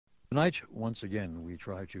Tonight, once again, we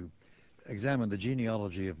try to examine the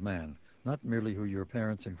genealogy of man, not merely who your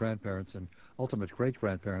parents and grandparents and ultimate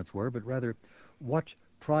great-grandparents were, but rather what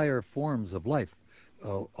prior forms of life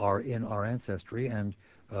are in our ancestry and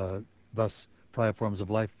thus prior forms of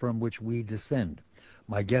life from which we descend.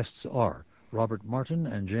 My guests are Robert Martin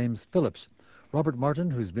and James Phillips. Robert Martin,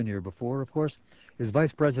 who's been here before, of course, is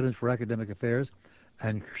Vice President for Academic Affairs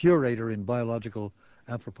and Curator in Biological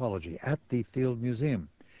Anthropology at the Field Museum.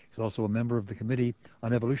 He's also a member of the Committee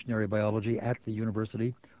on Evolutionary Biology at the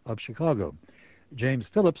University of Chicago. James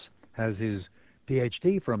Phillips has his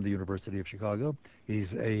PhD from the University of Chicago.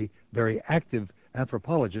 He's a very active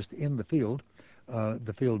anthropologist in the field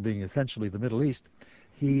being essentially the Middle East.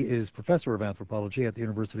 He is professor of anthropology at the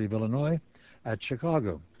University of Illinois at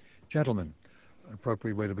Chicago. Gentlemen, an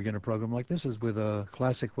appropriate way to begin a program like this is with a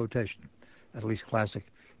classic quotation, at least classic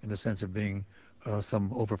in the sense of being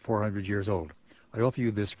some over 400 years old. I offer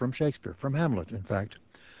you this from Shakespeare, from Hamlet, in fact.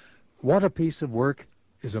 What a piece of work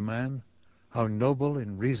is a man, how noble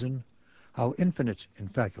in reason, how infinite in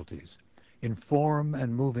faculties, in form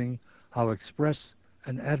and moving, how express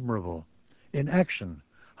and admirable, in action,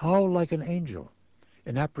 how like an angel,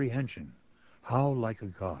 in apprehension, how like a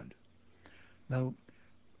god. Now,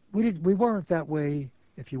 we weren't that way,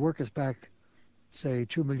 if you work us back, say,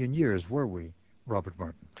 2 million years, were we, Robert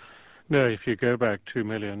Martin? No, if you go back 2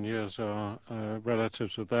 million years, our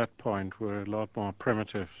relatives at that point were a lot more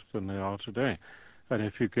primitive than they are today. And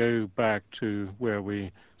if you go back to where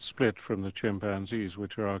we split from the chimpanzees,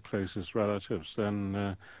 which are our closest relatives,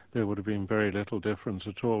 then there would have been very little difference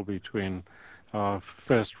at all between our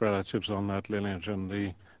first relatives on that lineage and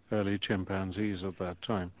the early chimpanzees at that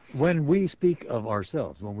time. When we speak of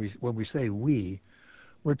ourselves, when we say we,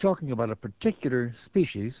 we're talking about a particular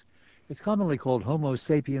species. It's commonly called Homo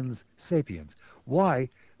sapiens sapiens. Why,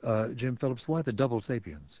 Jim Phillips, why the double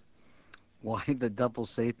sapiens? Why the double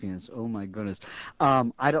sapiens? Oh my goodness.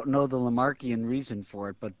 I don't know the Lamarckian reason for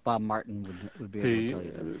it, but Bob Martin would be able to tell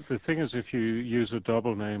you that. The thing is, if you use a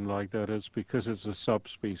double name like that, it's because it's a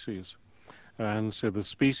subspecies. And so the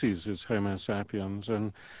species is Homo sapiens.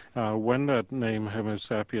 And when that name Homo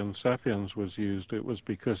sapiens sapiens was used, it was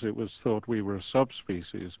because it was thought we were a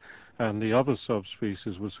subspecies. And the other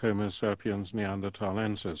subspecies was Homo sapiens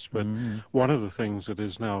neanderthalensis. But one of the things that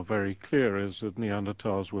is now very clear is that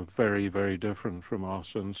Neanderthals were very, very different from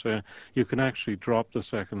us. And so you can actually drop the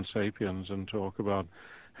second sapiens and talk about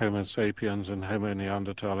Homo sapiens and Homo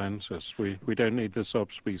neanderthalensis. We don't need the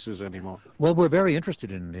subspecies anymore. Well, we're very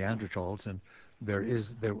interested in Neanderthals, and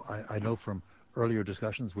I know from earlier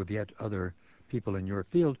discussions with yet other people in your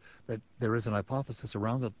field that there is an hypothesis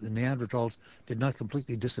around that the Neanderthals did not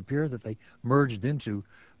completely disappear, that they merged into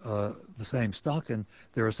the same stock, and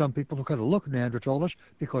there are some people who kind of look Neanderthalish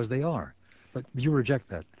because they are. But you reject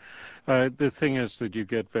that. The thing is that you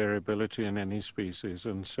get variability in any species,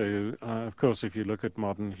 and so, of course, if you look at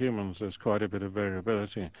modern humans, there's quite a bit of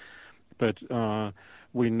variability. But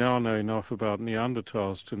we now know enough about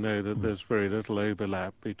Neanderthals to know that there's very little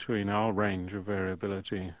overlap between our range of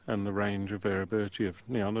variability and the range of variability of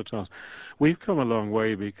Neanderthals. We've come a long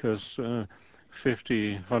way because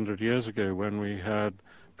 50, 100 years ago, when we had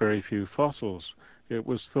very few fossils, it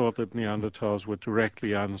was thought that Neanderthals were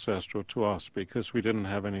directly ancestral to us because we didn't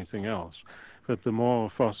have anything else. But the more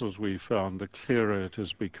fossils we found, the clearer it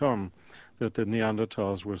has become that the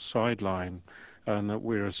Neanderthals were sidelined and that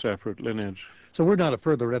we're a separate lineage. So we're not a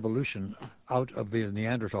further evolution out of the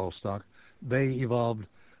Neanderthal stock. They evolved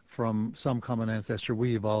from some common ancestor.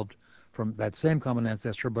 We evolved from that same common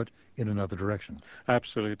ancestor, but in another direction.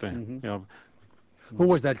 Absolutely. Yeah. Who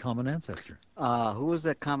was that common ancestor? Who was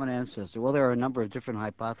that common ancestor? Well, there are a number of different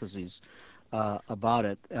hypotheses about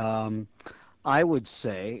it. I would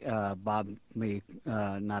say, Bob may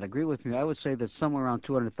not agree with me, I would say that somewhere around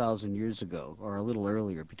 200,000 years ago, or a little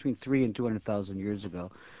earlier, between 3 and 200,000 years ago,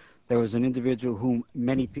 there was an individual whom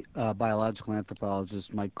many biological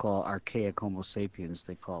anthropologists might call archaic Homo sapiens,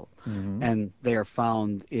 they call it. And they are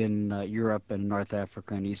found in Europe and North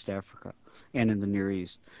Africa and East Africa and in the Near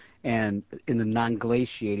East and in the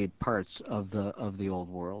non-glaciated parts of the old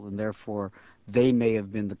world, and therefore they may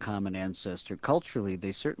have been the common ancestor. Culturally,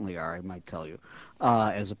 they certainly are, I might tell you,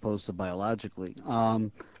 as opposed to biologically,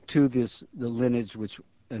 to the lineage which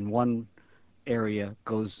in one area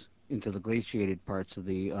goes into the glaciated parts of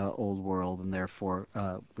the old world, and therefore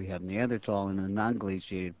we have Neanderthal, and in the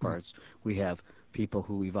non-glaciated parts we have people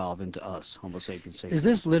who evolve into us, Homo sapiens sapiens. Is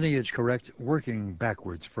this lineage correct, working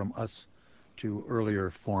backwards from us to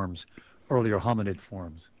earlier hominid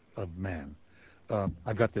forms of man?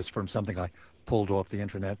 I've got this from something I pulled off the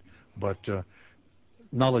internet, but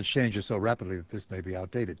knowledge changes so rapidly that this may be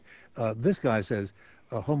outdated. This guy says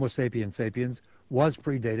Homo sapiens sapiens was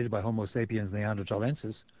predated by Homo sapiens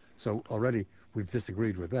neanderthalensis, so already we've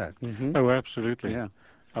disagreed with that. Mm-hmm. Oh, absolutely. Yeah.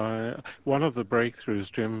 One of the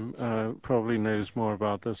breakthroughs, Jim probably knows more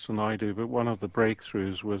about this than I do, but one of the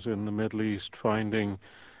breakthroughs was in the Middle East finding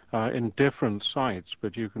in different sites,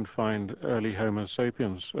 but you can find early Homo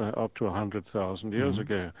sapiens up to 100,000 years Hmm.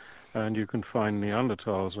 ago, and you can find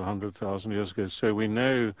Neanderthals 100,000 years ago. So we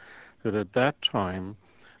know that at that time,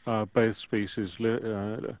 both species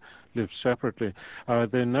lived separately.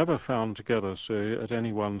 They're never found together, so at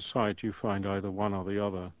any one site you find either one or the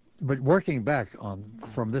other. But working back on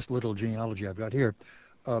from this little genealogy I've got here,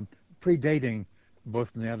 uh, predating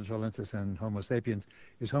both Neanderthalensis and Homo sapiens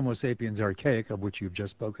is Homo sapiens archaic, of which you've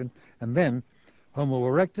just spoken, and then Homo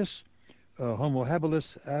erectus, Homo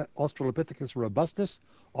habilis, Australopithecus robustus,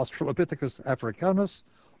 Australopithecus africanus,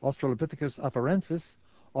 Australopithecus afarensis,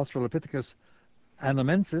 Australopithecus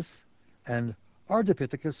anamensis, and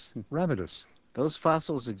Ardipithecus ramidus. Those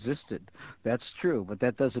fossils existed. That's true, but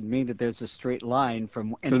that doesn't mean that there's a straight line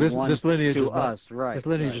from So any one to us. this Right,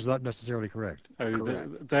 lineage right. is not necessarily correct. Oh,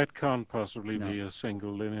 Correct. that can't possibly No. be a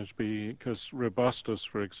single lineage because Robustus,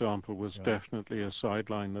 for example, was Yeah. definitely a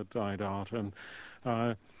sideline that died out. And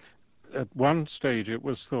uh, at one stage, it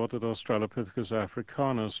was thought that Australopithecus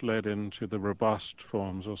africanus led into the robust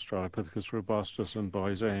forms, Australopithecus robustus and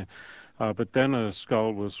Boisé. But then a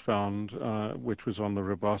skull was found, which was on the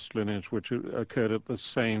robust lineage, which occurred at the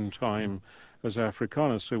same time as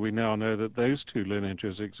Africanus. So we now know that those two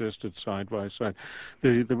lineages existed side by side.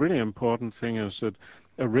 The really important thing is that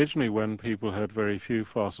originally, when people had very few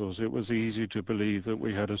fossils, it was easy to believe that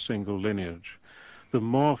we had a single lineage. The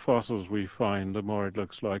more fossils we find, the more it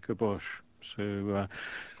looks like a bush. So,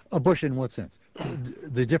 A bush in what sense?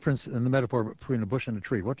 The difference in the metaphor between a bush and a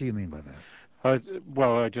tree. What do you mean by that?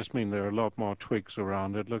 well, I just mean there are a lot more twigs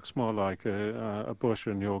around. It looks more like a bush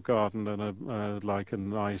in your garden than like a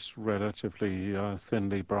nice, relatively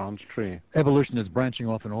thinly branched tree. Evolution is branching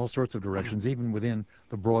off in all sorts of directions, even within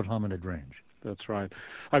the broad hominid range. That's right.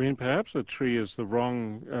 I mean, perhaps a tree is the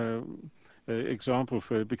wrong example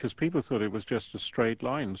for it because people thought it was just a straight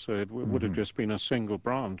line, so it would have Hmm. just been a single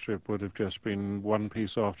branch. It would have just been one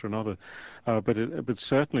piece after another. But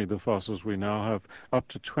certainly the fossils we now have, up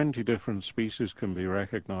to 20 different species can be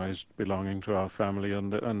recognized belonging to our family,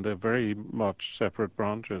 and they're very much separate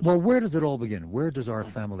branches. Well, where does it all begin? Where does our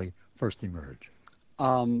family first emerge?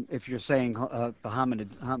 If you're saying the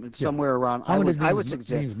Yeah, somewhere around, hominid I means would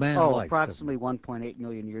suggest, means oh, man-like, doesn't it? approximately 1.8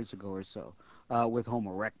 million years ago or so, with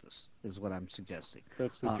Homo erectus is what I'm suggesting.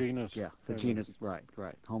 That's the genus. Yeah, the Homo. genus, right,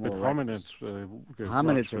 right, But Homo erectus. hominids go much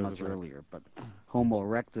Hominids are further much back. earlier, but Homo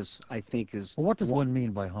erectus, I think, is Well, what does what, one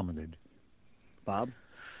mean by hominid? Bob?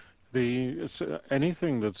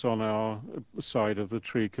 Anything that's on our side of the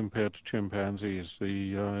tree compared to chimpanzees,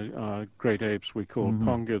 the great apes we call Hmm.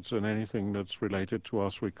 pongids, and anything that's related to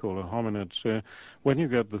us we call a hominid. So when you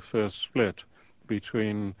get the first split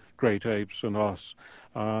between great apes and us,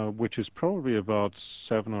 which is probably about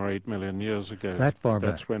 7 or 8 million years ago, That far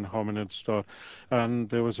that's back. when hominids start. And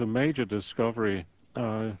there was a major discovery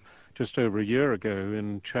uh, just over a year ago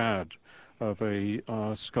in Chad of a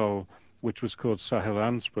skull which was called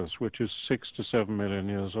Sahelanthropus, which is 6 to 7 million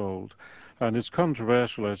years old. And it's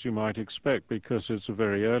controversial, as you might expect, because it's a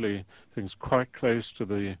very early thing. It's quite close to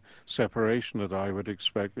the separation that I would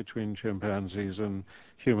expect between chimpanzees and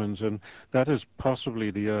humans, and that is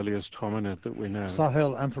possibly the earliest hominid that we know.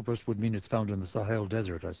 Sahelanthropus would mean it's found in the Sahel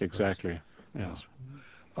Desert, I suppose. Exactly, Yeah. yes.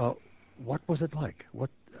 Uh, what was it like?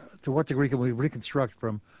 To what degree can we reconstruct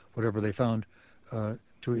from whatever they found uh,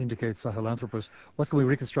 to indicate Sahelanthropus? What can we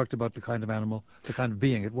reconstruct about the kind of animal, the kind of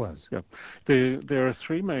being it was? Yep. There are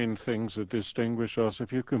three main things that distinguish us.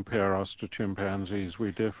 If you compare us to chimpanzees,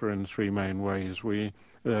 we differ in three main ways.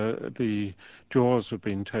 The jaws have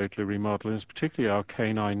been totally remodeled. It's particularly our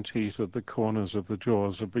canine teeth at the corners of the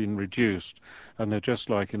jaws have been reduced, and they're just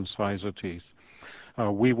like incisor teeth.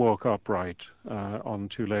 We walk upright on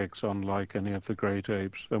two legs, unlike any of the great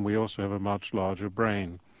apes, and we also have a much larger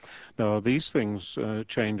brain. Now, these things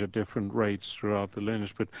change at different rates throughout the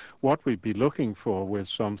lineage, but what we'd be looking for with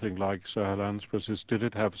something like Sahelanthropus is did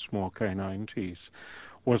it have small canine teeth?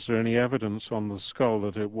 Was there any evidence on the skull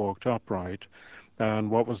that it walked upright? And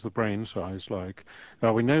what was the brain size like?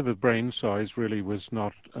 Now, we know the brain size really was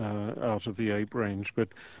not out of the ape range, but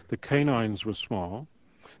the canines were small.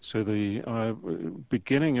 So the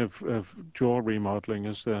beginning of jaw remodeling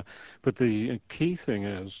is there, but the key thing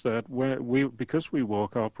is that because we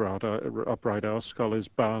walk upright, our skull is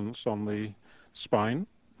balanced on the spine,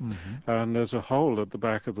 Mm-hmm. And there's a hole at the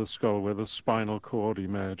back of the skull where the spinal cord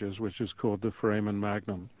emerges, which is called the foramen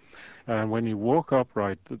magnum. And when you walk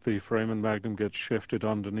upright, the foramen magnum gets shifted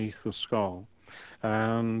underneath the skull.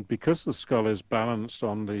 And because the skull is balanced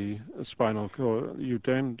on the spinal cord, you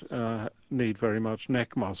don't need very much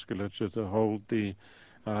neck musculature to hold the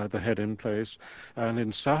head in place. And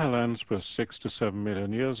in Sahelanthropus 6 to 7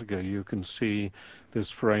 million years ago, you can see this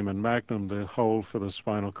foramen magnum, the hole for the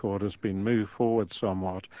spinal cord, has been moved forward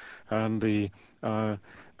somewhat, and the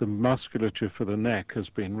musculature for the neck has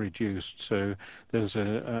been reduced. So there's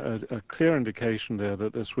a clear indication there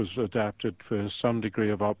that this was adapted for some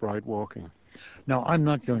degree of upright walking. Now, I'm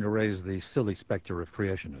not going to raise the silly specter of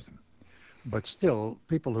creationism, but still,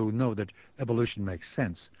 people who know that evolution makes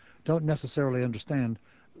sense don't necessarily understand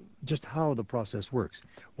just how the process works.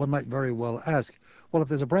 One might very well ask, well, if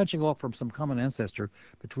there's a branching off from some common ancestor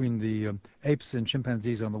between the apes and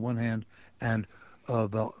chimpanzees on the one hand and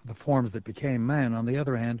the forms that became man on the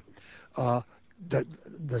other hand, uh,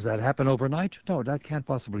 does that happen overnight? No, that can't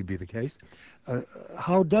possibly be the case. Uh,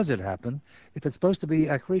 how does it happen? If it's supposed to be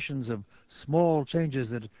accretions of small changes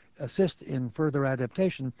that assist in further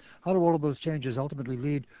adaptation, how do all of those changes ultimately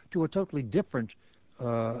lead to a totally different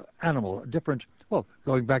animal, different, well,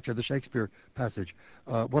 going back to the Shakespeare passage,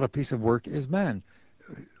 what a piece of work is man.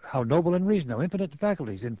 How noble in reason, how infinite in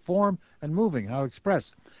faculties, in form and moving, how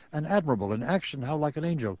express, and admirable in action, how like an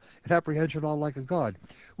angel, in apprehension, how like a god.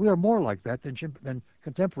 We are more like that than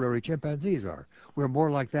contemporary chimpanzees are. We're more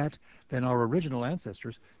like that than our original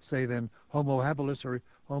ancestors, say, than Homo habilis or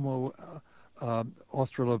Homo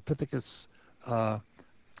Australopithecus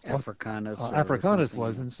Africanus or Africanus something.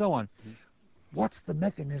 was, and so on. What's the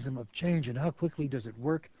mechanism of change and how quickly does it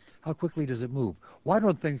work? How quickly does it move? Why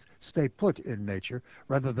don't things stay put in nature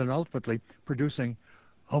rather than ultimately producing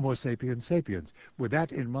Homo sapiens sapiens? With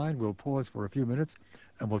that in mind, we'll pause for a few minutes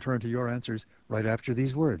and we'll turn to your answers right after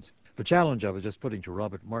these words. The challenge I was just putting to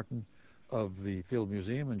Robert Martin of the Field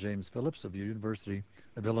Museum and James Phillips of the University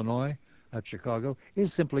of Illinois at Chicago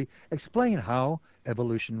is simply explain how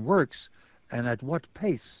evolution works and at what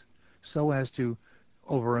pace so as to,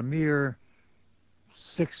 over a mere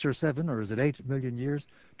 6 or 7, or is it 8 million years,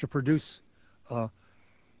 to produce, uh,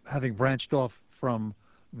 having branched off from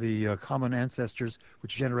the common ancestors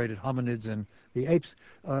which generated hominids and the apes,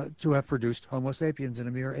 to have produced Homo sapiens in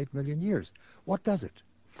a mere 8 million years. What does it?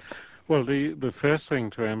 Well, the first thing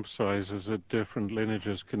to emphasize is that different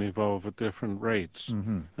lineages can evolve at different rates.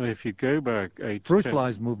 Mm-hmm. And if you go back 8 to Fruit 10...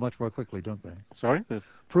 flies move much more quickly, don't they? Sorry?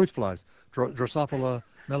 Fruit flies, Drosophila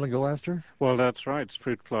melanogaster? Well, that's right.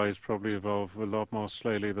 Fruit flies probably evolve a lot more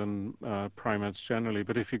slowly than primates generally.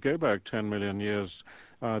 But if you go back 10 million years,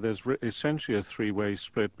 there's essentially a three-way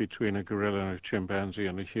split between a gorilla, a chimpanzee,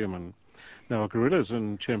 and a human. Now, gorillas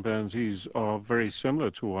and chimpanzees are very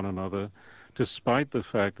similar to one another, despite the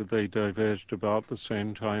fact that they diverged about the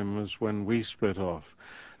same time as when we split off.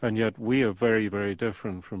 And yet we are very, very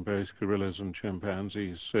different from both gorillas and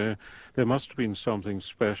chimpanzees. So there must have been something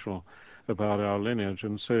special about our lineage.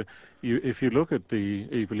 And so if you look at the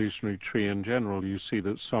evolutionary tree in general, you see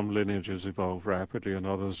that some lineages evolve rapidly and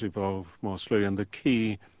others evolve more slowly. And the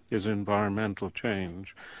key is environmental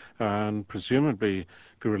change. And presumably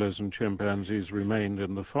gorillas and chimpanzees remained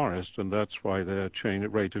in the forest, and that's why their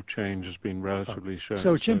rate of change has been relatively So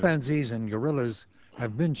slow. chimpanzees and gorillas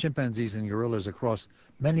have been chimpanzees and gorillas across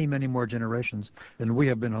many, many more generations than we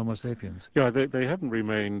have been Homo sapiens. Yeah, they haven't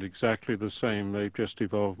remained exactly the same. They've just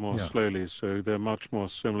evolved more Yeah. slowly, so they're much more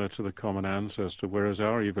similar to the common ancestor, whereas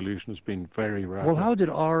our evolution has been very Well, rapid. how did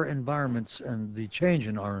our environments and the change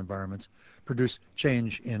in our environments produce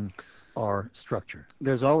change in our structure?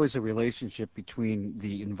 There's always a relationship between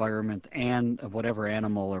the environment and of whatever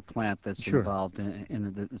animal or plant that's Sure. involved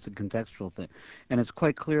it's a contextual thing. And it's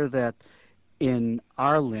quite clear that in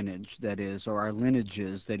our lineage, that is, or our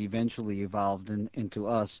lineages that eventually evolved into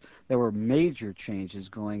us, there were major changes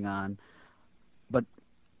going on, but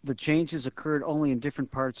the changes occurred only in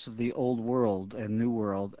different parts of the old world and new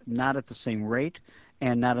world, not at the same rate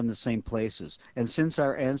and not in the same places. And since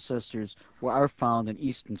our ancestors are found in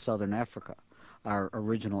East and Southern Africa, our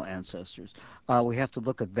original ancestors, we have to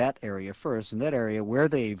look at that area first. And that area where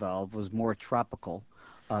they evolved was more tropical,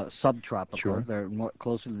 subtropical. Sure. They're more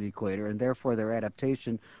closer to the equator, and therefore their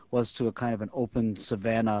adaptation was to a kind of an open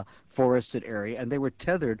savanna forested area. And they were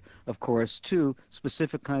tethered, of course, to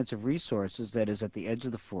specific kinds of resources, that is, at the edge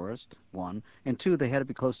of the forest, one, and two, they had to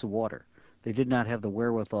be close to water. They did not have the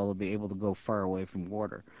wherewithal to be able to go far away from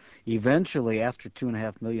water. Eventually, after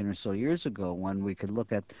 2.5 million or so years ago, when we could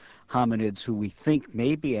look at hominids who we think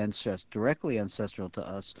may be directly ancestral to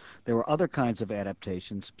us, there were other kinds of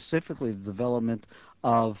adaptations, specifically the development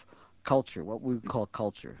of culture, what we would call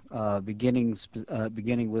culture, beginning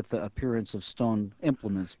with the appearance of stone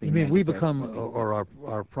implements You being mean we manufactured, become, or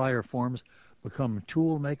our prior forms become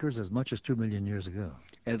tool makers as much as 2 million years ago?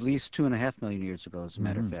 at least 2.5 million years ago, as a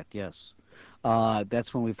matter of Hmm. fact, yes.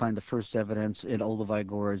 That's when we find the first evidence in Olduvai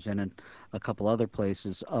Gorge and in a couple other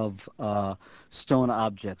places of stone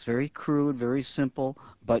objects. Very crude, very simple,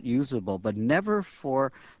 but usable, but never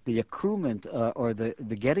for the accruement or the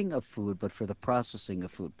getting of food, but for the processing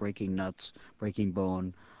of food, breaking nuts, breaking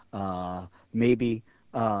bone. Maybe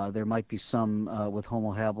there might be some with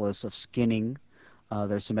Homo habilis of skinning.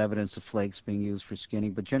 There's some evidence of flakes being used for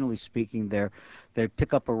skinning, but generally speaking, they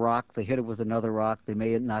pick up a rock, they hit it with another rock, they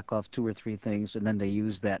may knock off two or three things, and then they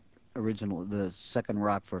use the second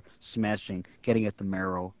rock for smashing, getting at the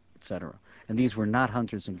marrow, etc. And these were not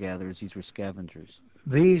hunters and gatherers; these were scavengers.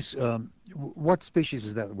 These, what species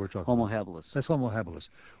is that we're talking Homo about? habilis. That's Homo habilis.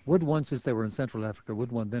 Would one, since they were in Central Africa,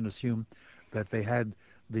 would one then assume that they had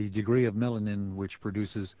the degree of melanin which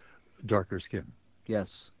produces darker skin?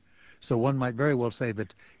 Yes. So one might very well say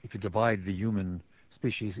that if you divide the human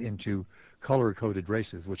species into color-coded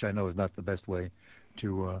races, which I know is not the best way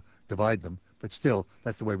to divide them, but still,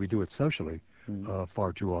 that's the way we do it socially Mm.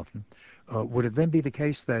 far too often. Would it then be the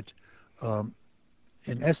case that, um,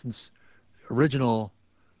 in essence, original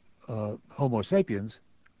Homo sapiens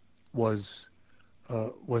was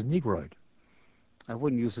Negroid? I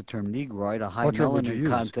wouldn't use the term negroid. What term would you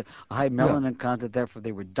use? A high Yeah, melanin content. Therefore,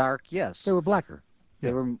 they were dark. they Yes, were blacker. they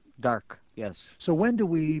Yeah. were dark. Yes. So when do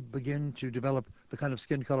we begin to develop the kind of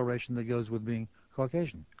skin coloration that goes with being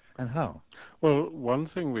Caucasian, and how? Well, one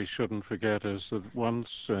thing we shouldn't forget is that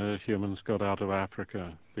once humans got out of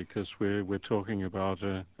Africa, because we're talking about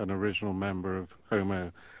an original member of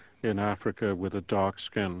Homo in Africa with a dark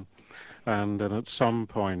skin, and then at some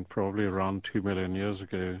point, probably around 2 million years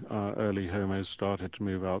ago, early Homos started to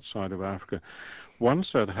move outside of Africa.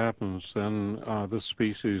 Once that happens, then the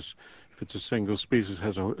species, if it's a single species,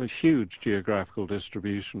 has a huge geographical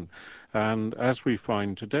distribution. And as we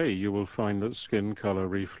find today, you will find that skin color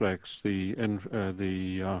reflects the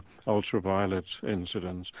ultraviolet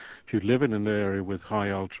incidence. If you live in an area with high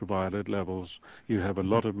ultraviolet levels, you have a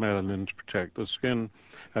lot of melanin to protect the skin.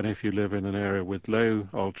 And if you live in an area with low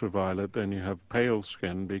ultraviolet, then you have pale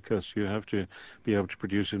skin because you have to be able to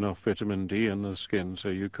produce enough vitamin D in the skin, so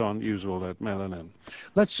you can't use all that melanin.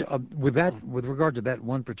 Let's with regard to that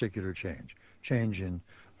one particular change in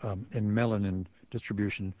melanin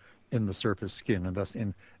distribution in the surface skin and thus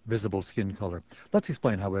in visible skin color. Let's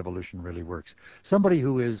explain how evolution really works. Somebody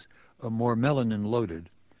who is more melanin loaded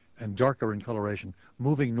and darker in coloration,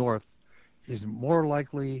 moving north, is more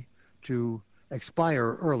likely to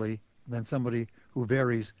expire early than somebody who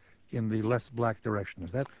varies in the less black direction.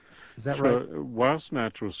 Is that right? Sure. Whilst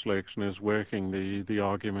natural selection is working, the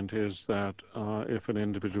argument is that if an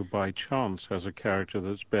individual by chance has a character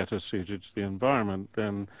that's better suited to the environment,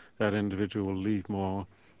 then that individual will leave more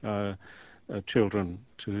uh, children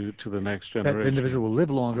to the next That the generation. individual will live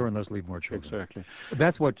longer and thus leave more children. Exactly.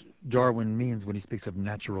 That's what Darwin means when he speaks of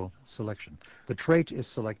natural selection. The trait is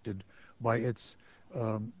selected by its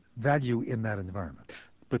value in that environment.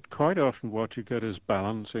 But quite often what you get is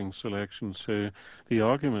balancing selection. So the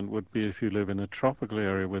argument would be if you live in a tropical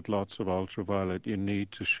area with lots of ultraviolet, you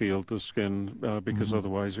need to shield the skin because Hmm.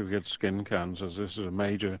 otherwise you get skin cancers. This is a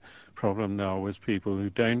major problem now with people who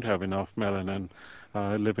don't have enough melanin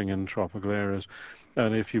living in tropical areas.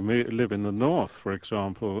 And if you live in the north, for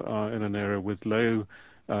example, in an area with low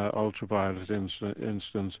ultraviolet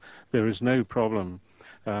incidence, there is no problem.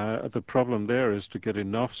 The problem there is to get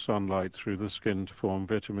enough sunlight through the skin to form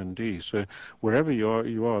vitamin D. So wherever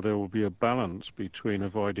you are, there will be a balance between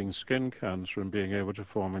avoiding skin cancer and being able to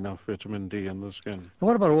form enough vitamin D in the skin. And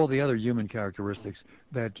what about all the other human characteristics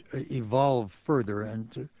that evolve further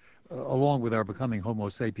and along with our becoming Homo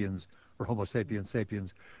sapiens or Homo sapiens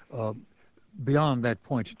sapiens uh, beyond that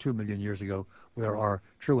point 2 million years ago where our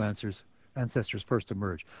true ancestors first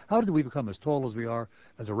emerged? How did we become as tall as we are,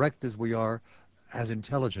 as erect as we are, as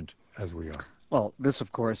intelligent as we are? Well, this,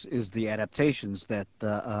 of course, is the adaptations that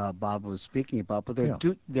Bob was speaking about, but Yeah.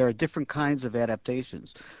 there are different kinds of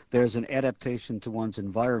adaptations. There's an adaptation to one's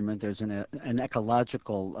environment. There's an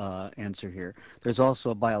ecological answer here. There's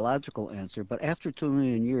also a biological answer. But after 2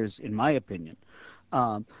 million years, in my opinion,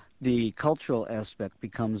 um, the cultural aspect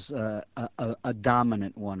becomes a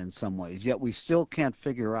dominant one in some ways. Yet we still can't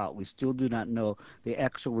figure out, we still do not know the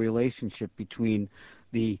actual relationship between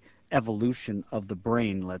the evolution of the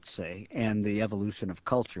brain, let's say, and the evolution of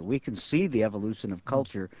culture. We can see the evolution of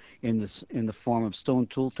culture in the form of stone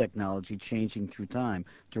tool technology changing through time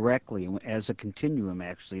directly as a continuum,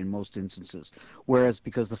 actually, in most instances. Whereas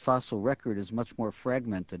because the fossil record is much more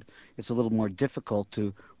fragmented, it's a little more difficult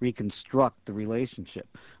to reconstruct the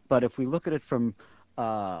relationship. But if we look at it from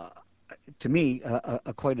uh, to me,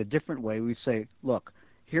 quite a different way. We say, look,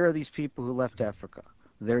 here are these people who left Africa.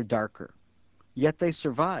 They're darker. Yet they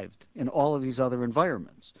survived in all of these other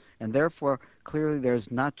environments. And therefore, clearly there's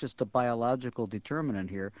not just a biological determinant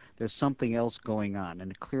here, there's something else going on.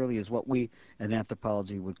 And it clearly is what we in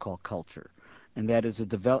anthropology would call culture. And that is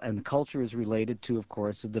and culture is related to, of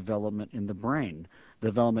course, the development in the brain,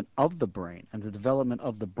 development of the brain. And the development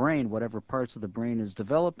of the brain, whatever parts of the brain is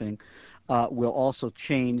developing, will also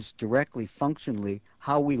change directly, functionally,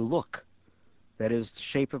 how we look. That is the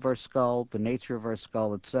shape of our skull, the nature of our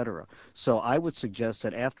skull, etc. So I would suggest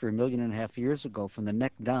that after 1.5 million years ago, from the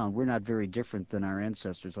neck down, we're not very different than our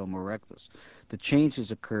ancestors, Homo erectus. The changes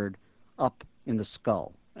occurred up in the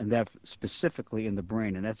skull, and that specifically in the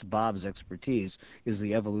brain, and that's Bob's expertise, is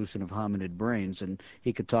the evolution of hominid brains, and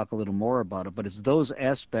he could talk a little more about it. But it's those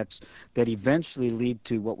aspects that eventually lead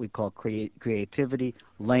to what we call creativity,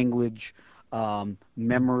 language,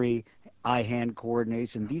 memory, eye-hand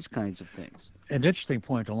coordination, these kinds of things. An interesting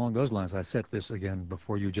point along those lines, I set this again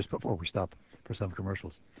before you, just before we stop for some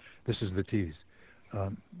commercials. This is the tease.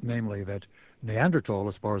 Namely that Neanderthal,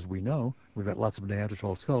 as far as we know, we've got lots of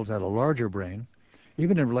Neanderthal skulls, had a larger brain,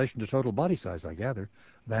 even in relation to total body size, I gather,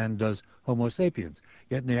 than does Homo sapiens.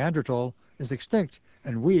 Yet Neanderthal is extinct,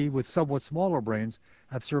 and we, with somewhat smaller brains,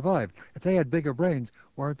 have survived. If they had bigger brains,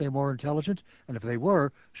 weren't they more intelligent? And if they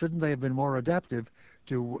were, shouldn't they have been more adaptive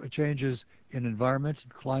to changes in environment,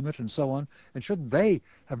 climate, and so on? And shouldn't they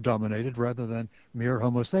have dominated rather than mere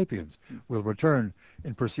Homo sapiens? We'll return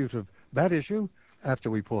in pursuit of that issue after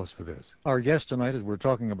we pause for this. Our guest tonight, as we're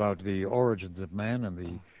talking about the origins of man and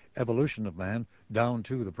the evolution of man down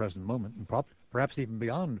to the present moment, and perhaps even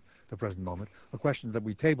beyond the present moment, a question that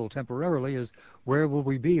we table temporarily is, where will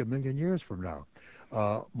we be 1 million years from now?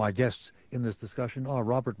 My guests in this discussion are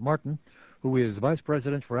Robert Martin, who is Vice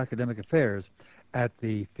President for Academic Affairs at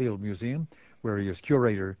the Field Museum, where he is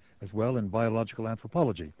curator as well in biological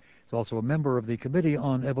anthropology. He's also a member of the Committee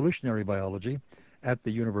on Evolutionary Biology at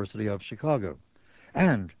the University of Chicago.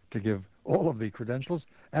 And, to give all of the credentials,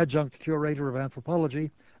 adjunct curator of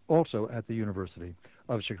anthropology, also at the University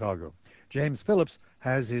of Chicago. James Phillips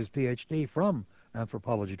has his PhD from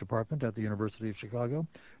Anthropology Department at the University of Chicago,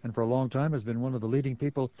 and for a long time has been one of the leading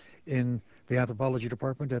people in the Anthropology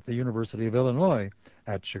Department at the University of Illinois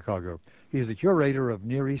at Chicago. He is a curator of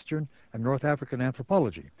Near Eastern and North African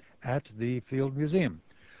anthropology at the Field Museum.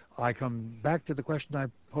 I come back to the question I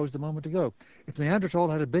posed a moment ago. If Neanderthal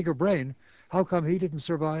had a bigger brain, how come he didn't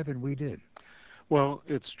survive and we did? Well,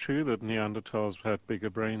 it's true that Neanderthals had bigger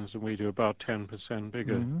brains than we do, about 10%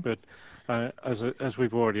 bigger. But as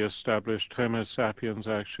we've already established, Homo sapiens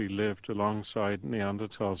actually lived alongside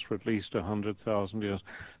Neanderthals for at least 100,000 years.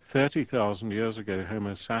 30,000 years ago,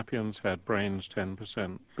 Homo sapiens had brains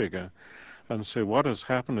 10% bigger. And so what has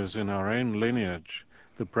happened is, in our own lineage,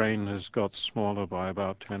 the brain has got smaller by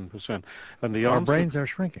about 10%. And the Our answer, brains are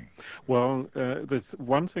shrinking. well,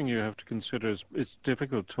 one thing you have to consider is it's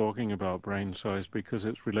difficult talking about brain size because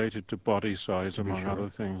it's related to body size, among other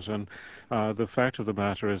things. And the fact of the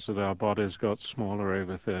matter is that our bodies got smaller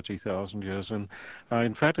over 30,000 years. And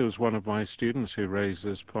in fact, it was one of my students who raised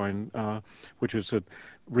this point, which is that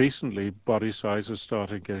recently body sizes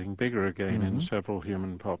started getting bigger again in several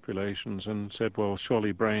human populations, and said, well,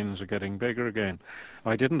 surely brains are getting bigger again.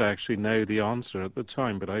 I didn't actually know the answer at the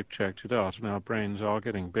time, but I've checked it out, and our brains are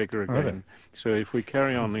getting bigger again. So if we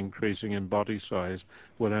carry on increasing in body size,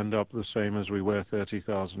 we'll end up the same as we were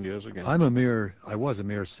 30,000 years ago. I was a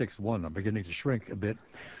mere 6'1". I'm beginning to shrink a bit.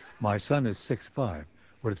 My son is 6'5".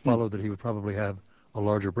 Would it follow that he would probably have a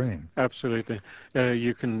larger brain? Absolutely.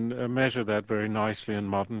 You can measure that very nicely in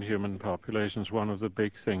modern human populations. One of the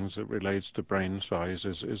big things that relates to brain size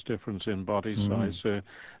is difference in body size. So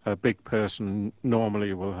a big person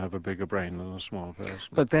normally will have a bigger brain than a small person.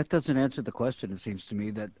 But that doesn't answer the question, it seems to me,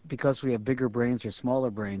 that because we have bigger brains or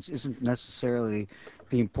smaller brains isn't necessarily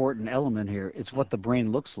the important element here. It's what the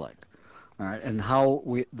brain looks like. All right, and how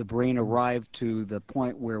the brain arrived to the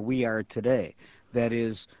point where we are today. That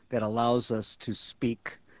is, that allows us to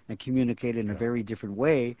speak and communicate in a very different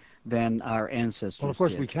way than our ancestors Well, of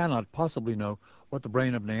course, did. we cannot possibly know what the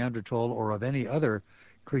brain of Neanderthal or of any other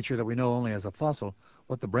creature that we know only as a fossil,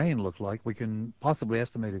 what the brain looked like. We can possibly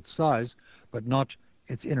estimate its size, but not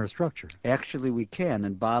its inner structure. Actually, we can,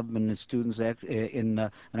 and Bob and his students in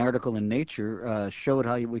an article in Nature showed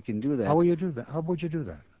how we can do How that. will you do that? How would you do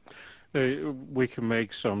that? We can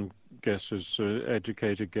make some guesses,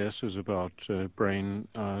 educated guesses about brain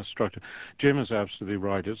structure. Jim is absolutely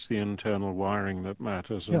right. It's the internal wiring that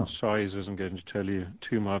matters, Yeah. and size isn't going to tell you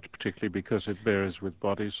too much, particularly because it varies with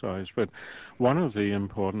body size. But one of the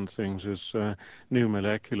important things is new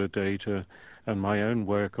molecular data, and my own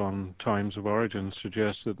work on times of origin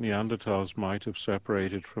suggests that Neanderthals might have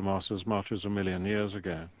separated from us as much as 1 million years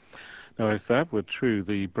ago. Now, if that were true,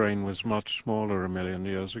 the brain was much smaller 1 million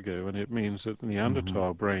years ago, and it means that Hmm.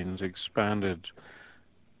 Neanderthal brains expanded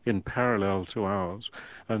in parallel to ours.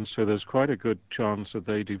 And so there's quite a good chance that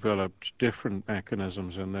they developed different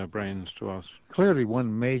mechanisms in their brains to us. Clearly,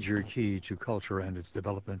 one major key to culture and its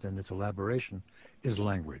development and its elaboration is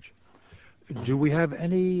language. Do we have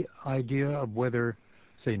any idea of whether,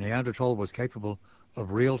 say, Neanderthal was capable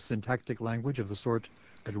of real syntactic language of the sort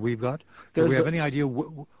that we've got? Do we There's have a, any idea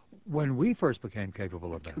when we first became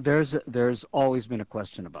capable of that? there's always been a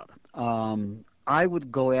question about it. I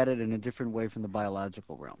would go at it in a different way from the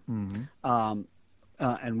biological realm. Hmm. Um,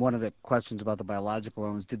 and one of the questions about the biological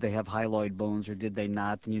realm is, did they have hyaloid bones or did they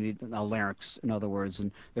not? And you need a larynx, in other words.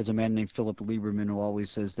 And there's a man named Philip Lieberman who always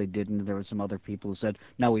says they didn't. There were some other people who said,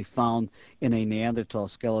 now we found in a Neanderthal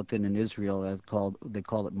skeleton in Israel, they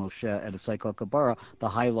call it Moshe, at a site called Kabara, the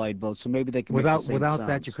hyaloid bones. So maybe they can make the same Without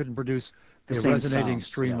that, you sounds. couldn't produce The a same resonating sounds,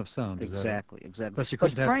 stream yeah. of sound. Is that it? Exactly, exactly. Thus, you But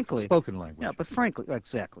couldn't have frankly, spoken yeah, language. but frankly,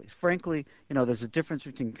 exactly. Frankly, there's a difference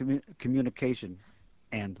between communication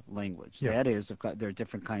and language. Yeah. That is, there are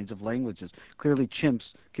different kinds of languages. Clearly,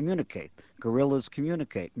 chimps communicate. Gorillas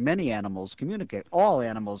communicate. Many animals communicate. All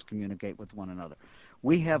animals communicate with one another.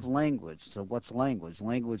 We have language. So what's language?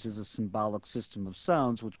 Language is a symbolic system of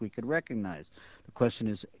sounds which we could recognize. The question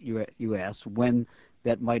is, you asked, when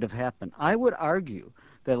that might have happened. I would argue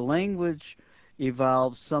that language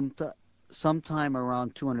evolved sometime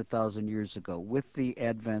around 200,000 years ago with the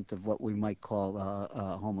advent of what we might call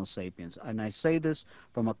Homo sapiens. And I say this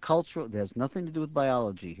from a cultural, it has nothing to do with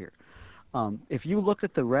biology here. If you look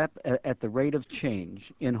at at the rate of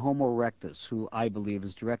change in Homo erectus, who I believe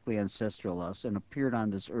is directly ancestral to us and appeared on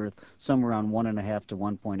this earth somewhere around 1.5 to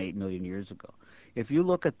 1.8 million years ago, if you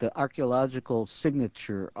look at the archaeological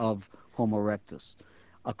signature of Homo erectus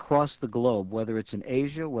across the globe, whether it's in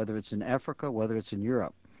Asia, whether it's in Africa, whether it's in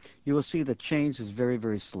Europe, you will see the change is very,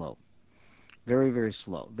 very slow. Very, very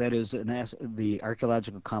slow. That is, the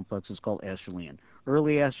archaeological complex is called Acheulean.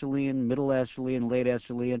 Early Acheulean, middle Acheulean, late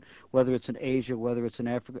Acheulean, whether it's in Asia, whether it's in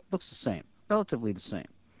Africa, it looks the same, relatively the same.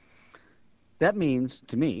 That means,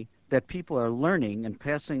 to me, that people are learning and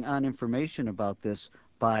passing on information about this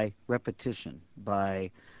by repetition,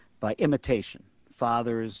 by imitation.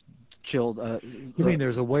 Fathers, children, You mean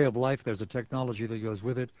there's a way of life, there's a technology that goes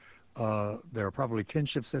with it, there are probably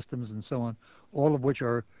kinship systems and so on, all of which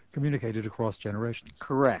are communicated across generations.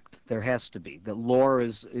 correct. There has to be. The lore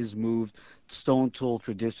is moved. Stone tool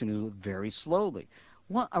tradition is moved very slowly.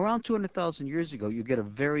 Around 200,000 years ago, you get a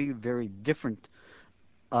very, very different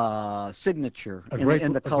signature in the A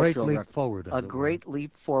great cultural leap record. forward, A as it were. great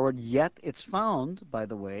leap forward, yet it's found, by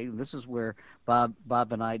the way, and this is where Bob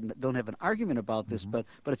and I don't have an argument about this, Hmm. but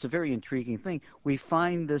it's a very intriguing thing. We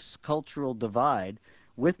find this cultural divide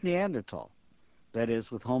with Neanderthal. That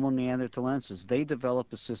is, with Homo neanderthalensis, they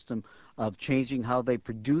developed a system of changing how they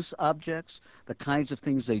produce objects, the kinds of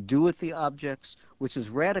things they do with the objects, which is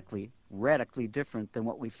radically, radically different than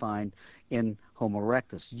what we find in Homo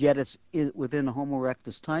erectus. Yet it's within the Homo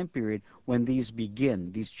erectus time period when these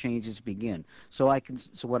changes begin. So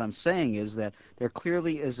what I'm saying is that there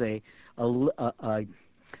clearly is a, a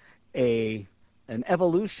an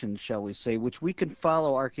evolution, shall we say, which we can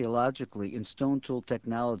follow archaeologically in stone tool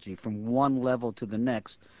technology from one level to the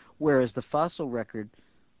next, whereas the fossil record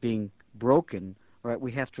being broken, right,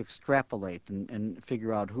 we have to extrapolate and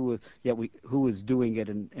figure out who is doing it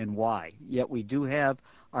and why. Yet we do have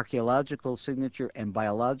archaeological signature and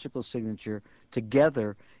biological signature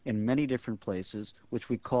together in many different places, which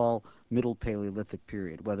we call Middle Paleolithic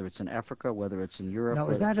period, whether it's in Africa, whether it's in Europe. Now,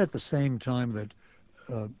 is that at the same time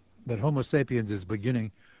uh, that Homo sapiens is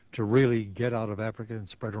beginning to really get out of Africa and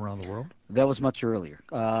spread around the world? That was much earlier.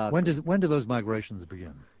 When do those migrations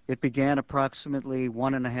begin? It began approximately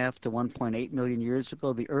 1.5 to 1.8 million years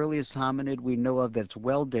ago. The earliest hominid we know of that's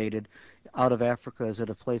well dated out of Africa is at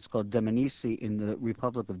a place called Dmanisi in the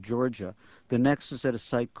Republic of Georgia. The next is at a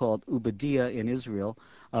site called Ubadia in Israel,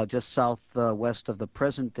 just southwest of the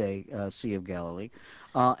present-day Sea of Galilee.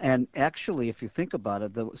 And actually, if you think about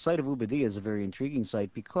it, the site of Ubadia is a very intriguing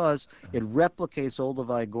site because it replicates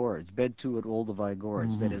Olduvai Gorge, bed 2 at Olduvai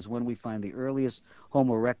Gorge. That Hmm. is, when we find the earliest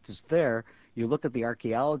Homo erectus there, you look at the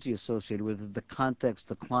archaeology associated with it, the context,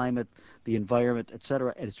 the climate, the environment,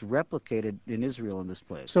 etc., and it's replicated in Israel in this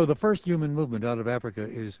place. So the first human movement out of Africa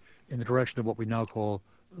is in the direction of what we now call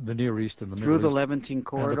the Near East and the Through Middle the East Levantine and the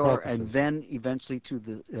corridor, and Caucasus. then eventually to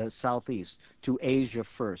the southeast, to Asia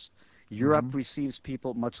first. Hmm. Europe receives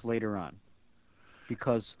people much later on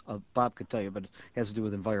because of, Bob could tell you, but it has to do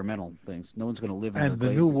with environmental things. No one's going to live in the And the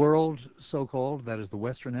New glaciers. World, so-called, that is the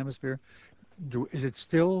Western Hemisphere, is it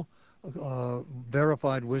still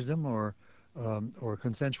verified wisdom or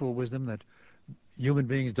consensual wisdom that human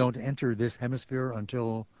beings don't enter this hemisphere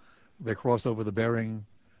until they cross over the Bering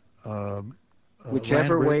land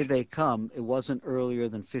Whichever way bridge? they come, it wasn't earlier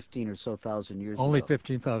than 15 or so thousand years Only ago.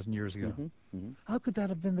 15,000 years ago. Hmm. Hmm. How could that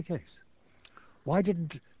have been the case? Why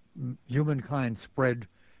didn't humankind spread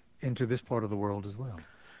into this part of the world as well?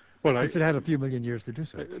 Well, Since it had a few million years to do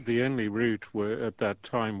so. the only route at that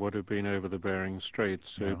time would have been over the Bering Strait,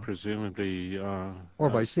 so Yeah. presumably, Or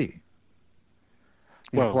by sea.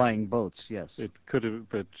 well, Implying boats, yes. it could have,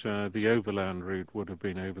 but the overland route would have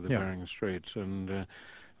been over the Yeah. Bering Straits, and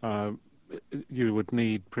uh, you would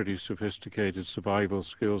need pretty sophisticated survival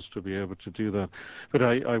skills to be able to do that. But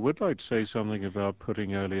I would like to say something about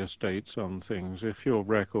putting earliest dates on things. If your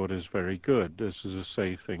record is very good, this is a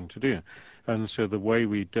safe thing to do. And so the way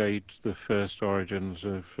we date the first origins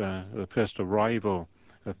of the first arrival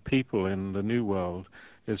of people in the New World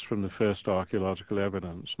is from the first archaeological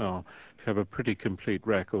evidence. Now, if you have a pretty complete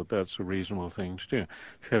record, that's a reasonable thing to do.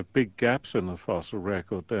 If you have big gaps in the fossil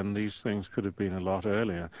record, then these things could have been a lot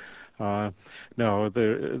earlier. Uh, Now,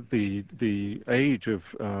 the age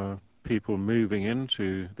of people moving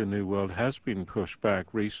into the New World has been pushed back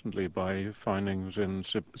recently by findings in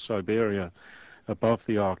Siberia above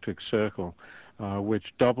the Arctic Circle,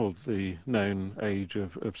 which doubled the known age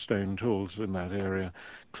of stone tools in that area,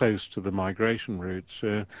 close to the migration routes.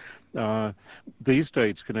 Uh, these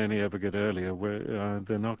dates can only ever get earlier.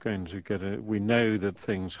 They're not going to get it. We know that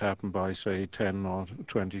things happened by, say, 10 or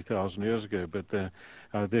 20,000 years ago, but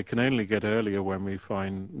they can only get earlier when we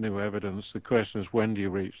find new evidence. The question is, when do you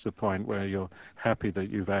reach the point where you're happy that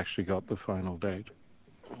you've actually got the final date?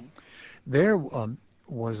 There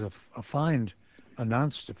was a find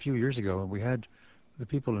announced a few years ago, and we had the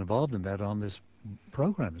people involved in that on this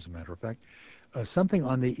program, as a matter of fact, something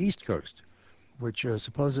on the East Coast, which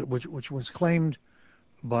which was claimed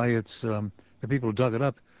by the people who dug it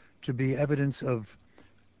up to be evidence of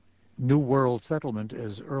New World settlement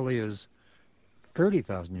as early as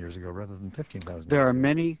 30,000 years ago rather than 15,000 There years are ago.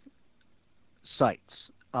 many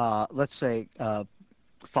sites, let's say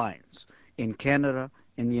finds, in Canada,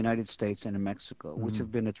 in the United States, and in Mexico, which Hmm.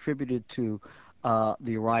 have been attributed to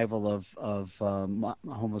the arrival of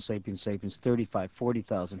Homo sapiens sapiens 35,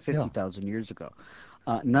 40,000, Yeah. 50,000 years ago.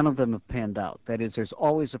 None of them have panned out. That is, there's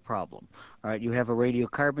always a problem. All right, you have a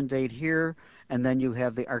radiocarbon date here, and then you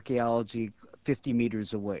have the archaeology 50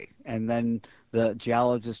 meters away, and then the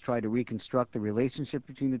geologists try to reconstruct the relationship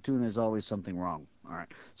between the two, and there's always something wrong. All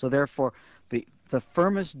right, so therefore, the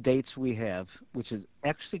firmest dates we have, which is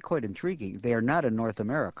actually quite intriguing, they are not in North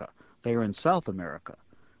America. They are in South America,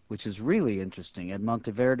 which is really interesting. At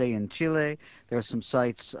Monteverde in Chile, there are some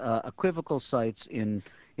sites, equivocal sites in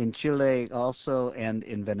Chile also and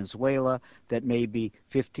in Venezuela that may be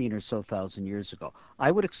 15 or so thousand years ago.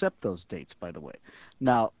 I would accept those dates, by the way.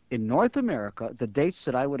 Now, in North America, the dates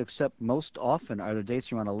that I would accept most often are the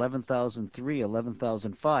dates around 11,003,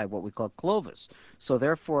 11,005, what we call Clovis. So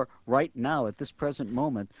therefore, right now, at this present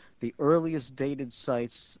moment, the earliest dated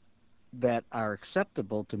sites that are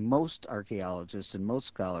acceptable to most archaeologists and most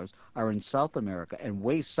scholars are in South America and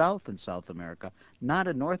way south in South America, not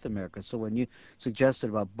in North America. So when you suggested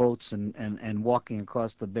about boats and walking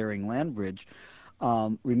across the Bering Land Bridge,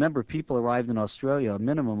 remember, people arrived in Australia a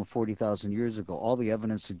minimum of 40,000 years ago. All the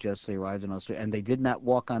evidence suggests they arrived in Australia, and they did not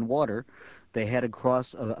walk on water. They had to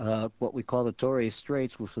cross what we call the Torres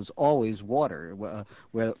Straits, which was always water.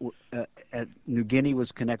 Where New Guinea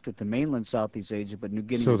was connected to mainland Southeast Asia, but New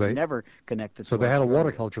Guinea So was they never connected so to they had a water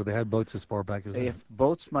Australia. culture. They had boats as far back as that. If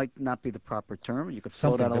boats might not be the proper term, you could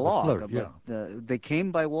float Something on a that would log, float. but Yeah. they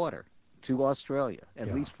came by water to Australia at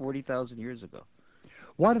Yeah. least 40,000 years ago.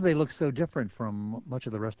 Why do they look so different from much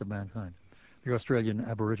of the rest of mankind? The Australian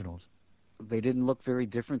Aboriginals. they didn't look very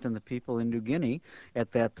different than the people in New Guinea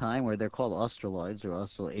at that time, where they're called Australoids or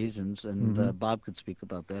Australasians, and Hmm. Bob could speak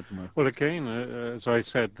about that more. Well, again, as I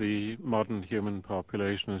said, the modern human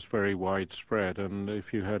population is very widespread, and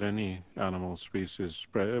if you had any animal species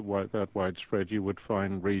that widespread, you would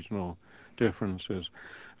find regional differences.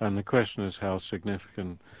 And the question is, how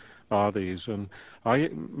significant are these? And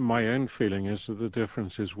my own feeling is that the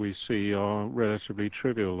differences we see are relatively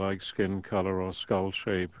trivial, like skin color or skull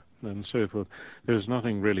shape and so forth. There's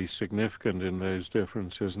nothing really significant in those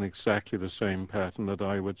differences, and exactly the same pattern that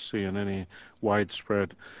I would see in any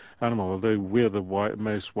widespread animal. Although we're the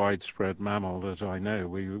most widespread mammal that I know,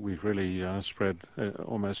 we've really spread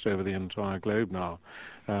almost over the entire globe now,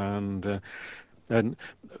 and and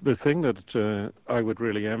the thing that I would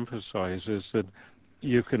really emphasize is that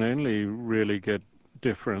you can only really get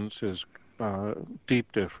differences, uh,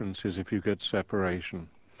 deep differences, if you get separation.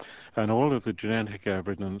 And all of the genetic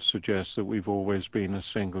evidence suggests that we've always been a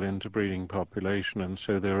single interbreeding population, and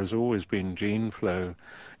so there has always been gene flow,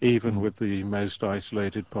 even Mm. with the most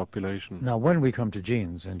isolated populations. Now, when we come to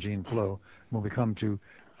genes and gene flow, when we come to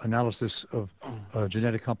analysis of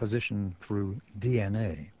genetic composition through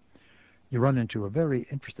DNA, you run into a very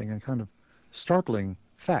interesting and kind of startling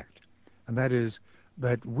fact, and that is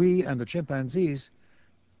that we and the chimpanzees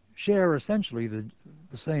share essentially the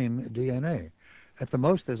same DNA. At the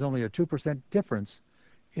most, there's only a 2% difference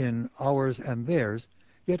in ours and theirs,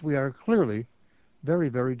 yet we are clearly very,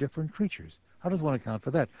 very different creatures. How does one account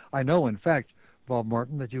for that? I know, in fact, Bob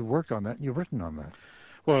Martin, that you've worked on that and you've written on that.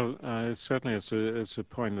 Well, certainly it's a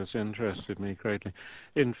point that's interested me greatly.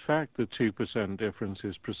 In fact, the 2% difference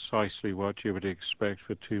is precisely what you would expect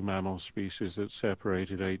for two mammal species that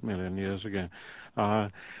separated 8 million years ago. Uh,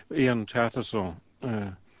 Ian Tattersall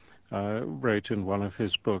wrote in one of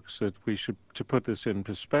his books that we should, to put this in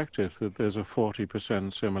perspective, that there's a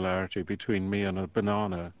 40% similarity between me and a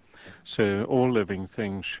banana. So all living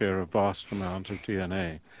things share a vast amount of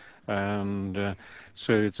DNA. And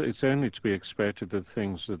so it's only to be expected that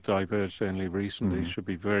things that diverged only recently Hmm. should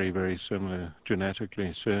be very, very similar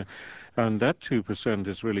genetically. So, and that 2%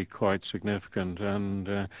 is really quite significant.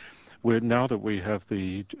 And now that we have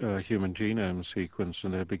the human genome sequence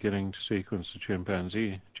and they're beginning to sequence the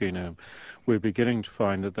chimpanzee genome, we're beginning to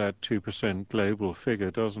find that that 2% global figure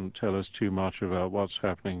doesn't tell us too much about what's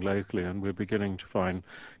happening locally, and we're beginning to find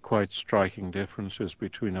quite striking differences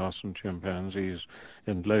between us and chimpanzees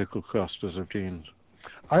in local clusters of genes.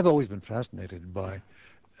 I've always been fascinated by,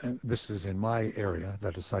 and this is in my area,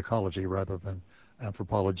 that is psychology rather than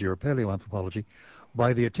anthropology or paleoanthropology,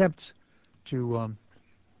 by the attempts to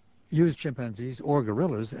use chimpanzees or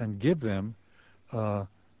gorillas and give them uh,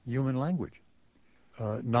 human language.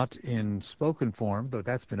 Not in spoken form, though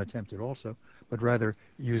that's been attempted also, but rather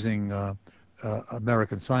using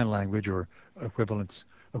American Sign Language or equivalent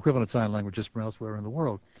sign languages from elsewhere in the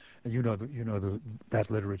world. And that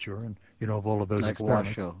literature, and you know of all of those Like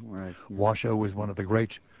experiments. Washoe, right? Yeah. Washoe was one of the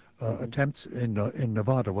great Hmm. attempts in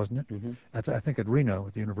Nevada, wasn't it? Hmm. I think at Reno,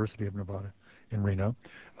 at the University of Nevada in Reno.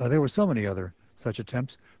 There were so many other such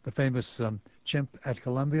attempts. The famous chimp at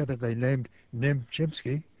Columbia that they named Nim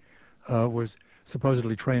Chimpsky was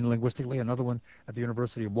supposedly trained linguistically. Another one at the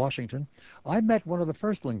University of Washington. I met one of the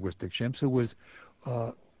first linguistic chimps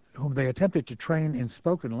uh, whom they attempted to train in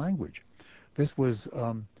spoken language. This was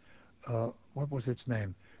what was its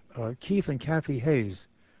name? Keith and Kathy Hayes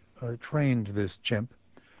trained this chimp.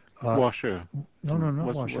 Uh, Washer, no, no,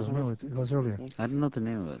 not Washoe. wasn't it? No, it goes earlier. I don't know the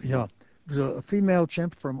name of it. Yeah, it was a female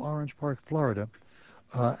chimp from Orange Park, Florida,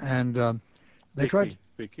 and they tried.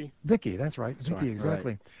 Vicky, Vicky, that's right, sorry. Vicky, Right.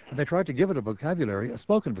 exactly. And they tried to give it a vocabulary, a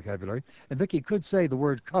spoken vocabulary, and Vicky could say the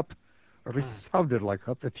word cup, or at least it sounded like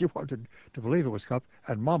cup, if you wanted to believe it was cup,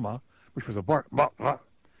 and mama, which was a bark,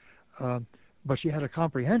 uh, but she had a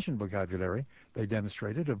comprehension vocabulary, they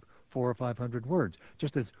demonstrated, of 400 or 500 words.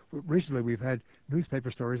 Just as recently we've had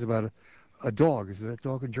newspaper stories about a dog, is that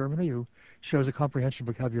dog in Germany, who shows a comprehension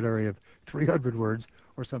vocabulary of 300 words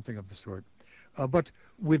or something of the sort. But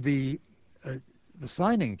with uh, the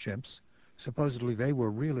signing chimps, supposedly they were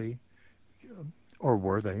really, or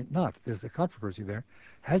were they not? There's a controversy there.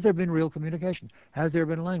 Has there been real communication? Has there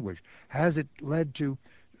been language? Has it led to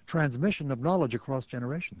transmission of knowledge across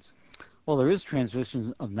generations? Well, there is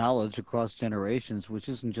transmission of knowledge across generations, which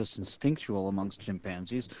isn't just instinctual amongst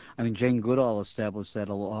chimpanzees. I mean, Jane Goodall established that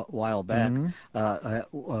a while back Hmm.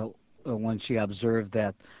 when she observed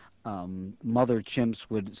that mother chimps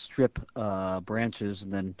would strip branches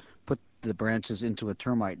and then put the branches into a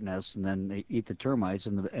termite nest, and then they eat the termites,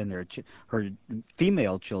 and her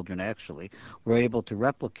female children actually were able to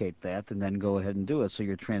replicate that and then go ahead and do it. So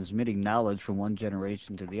you're transmitting knowledge from one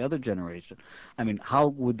generation to the other generation. I mean, how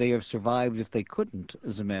would they have survived if they couldn't,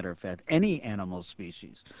 as a matter of fact? Any animal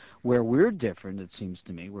species. Where we're different, it seems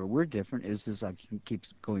to me, where we're different is this, I keep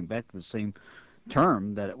going back to the same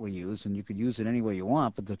term that we use, and you could use it any way you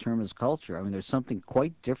want, but the term is culture. I mean, there's something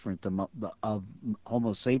quite different of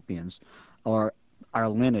Homo sapiens or our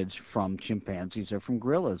lineage from chimpanzees or from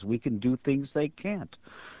gorillas. We can do things they can't.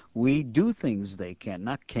 We do things they can't.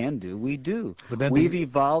 Not can do, we do. But then We've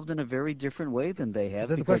evolved in a very different way than they have.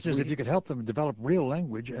 then the Because question is if you could help them develop real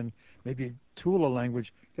language and maybe tool a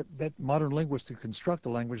language, that modern linguist to construct a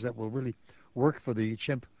language that will really work for the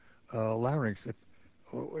chimp larynx,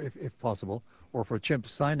 if possible, or for chimp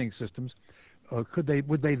signing systems,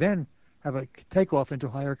 would they then have a takeoff into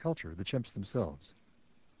higher culture, the chimps themselves?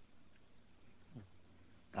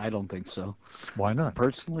 I don't think so. Why not?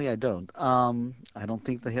 Personally, I don't. I don't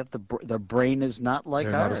think they have their brain is not like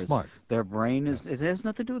They're not as ours. smart. Their brain Yeah. is. It has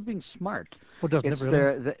nothing to do with being smart. Well, doesn't it It's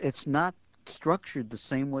really? It's not structured the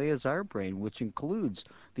same way as our brain, which includes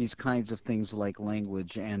these kinds of things like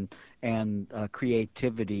language and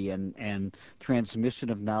creativity and transmission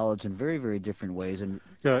of knowledge in very, very different ways. And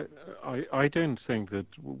Yeah, I don't think that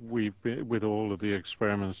with all of the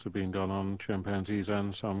experiments that have been done on chimpanzees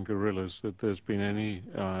and some gorillas, that there's been any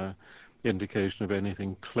indication of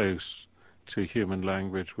anything close to human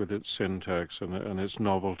language with its syntax and its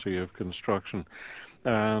novelty of construction.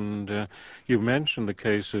 And you mentioned the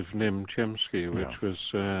case of Nim Chimpsky, Yeah. which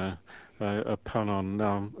was a pun on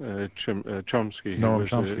Chomsky, Noam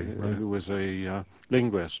Chomsky, right? who was a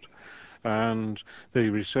linguist. And the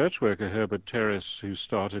research worker Herbert Terrace, who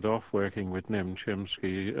started off working with Nim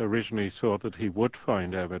Chimpsky, originally thought that he would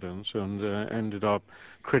find evidence and ended up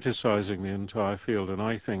criticizing the entire field, and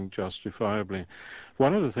I think justifiably.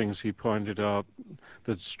 One of the things he pointed out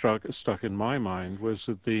that stuck in my mind was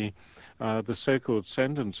that the so-called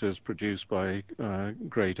sentences produced by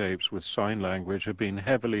great apes with sign language have been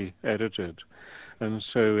heavily edited. And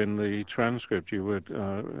so in the transcript you would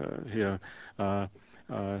hear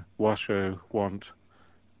Washo want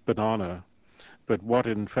banana, but what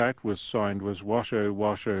in fact was signed was Washo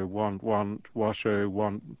want Washo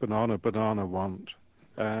want banana banana want,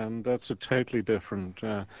 and that's a totally different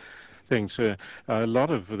thing. So a lot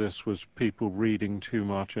of this was people reading too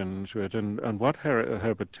much into it, and what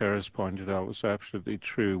Herbert Terrace pointed out was absolutely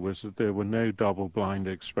true, was that there were no double-blind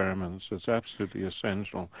experiments. It's absolutely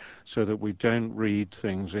essential so that we don't read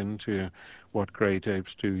things into what great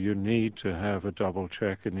apes do. You need to have a double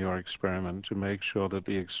check in your experiment to make sure that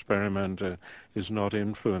the experimenter is not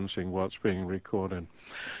influencing what's being recorded.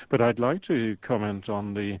 But I'd like to comment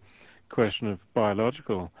on the question of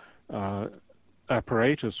biological uh,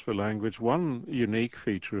 apparatus for language. One unique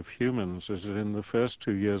feature of humans is that in the first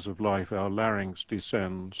 2 years of life our larynx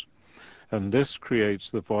descends, and this creates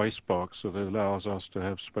the voice box that allows us to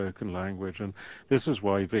have spoken language. And this is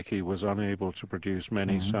why Vicky was unable to produce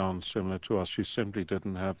many Hmm. sounds similar to us. She simply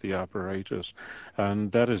didn't have the apparatus,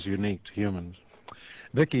 and that is unique to humans.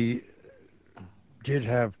 Vicky did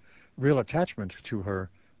have real attachment to her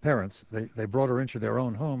parents. They brought her into their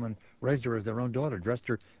own home and raised her as their own daughter, dressed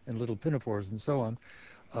her in little pinafores and so on.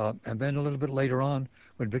 And then a little bit later on,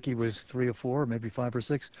 when Vicky was 3 or 4, maybe 5 or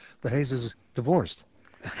 6, the Hayeses divorced,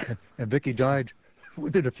 and Vicky died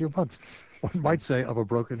within a few months. One might say of a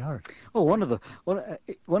broken heart. well, one of the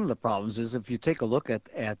problems is if you take a look at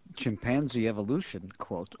chimpanzee evolution,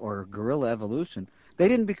 quote, or gorilla evolution, they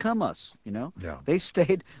didn't become us. You know, Yeah, they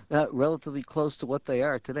stayed relatively close to what they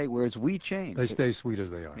are today, whereas we they changed. stay sweet as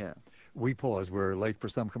they are. Yeah. We pause. We're late for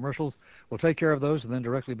some commercials. We'll take care of those and then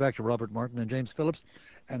directly back to Robert Martin and James Phillips.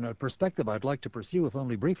 And a perspective I'd like to pursue, if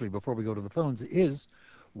only briefly, before we go to the phones, is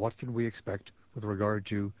what can we expect with regard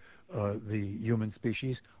to the human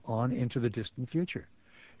species on into the distant future?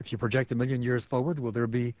 If you project 1 million years forward, will there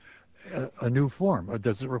be a new form? Or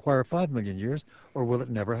does it require 5 million years, or will it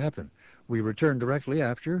never happen? We return directly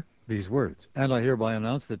after these words. And I hereby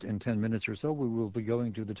announce that in 10 minutes or so, we will be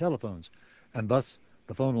going to the telephones. And thus,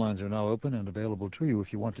 the phone lines are now open and available to you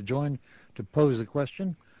if you want to join to pose a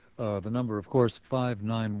question. The number, of course,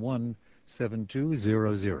 591-7200.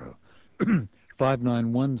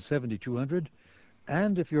 591-7200.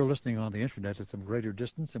 And if you're listening on the internet at some greater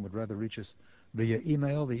distance and would rather reach us via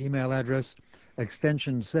email, the email address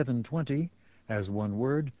extension 720 as one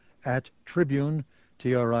word at tribune,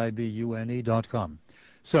 tribune.com.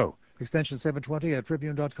 So, extension 720 at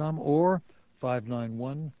tribune.com or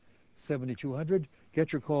 591-7200.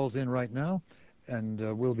 Get your calls in right now, and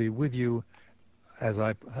we'll be with you as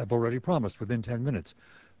I have already promised within 10 minutes.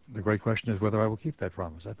 The great question is whether I will keep that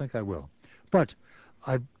promise. I think I will. But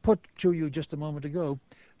I put to you just a moment ago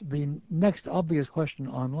the next obvious question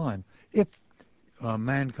online. If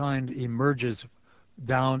mankind emerges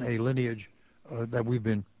down a lineage that we've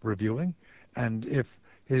been reviewing, and if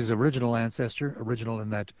his original ancestor, original in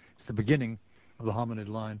that it's the beginning of the hominid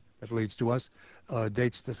line that leads to us,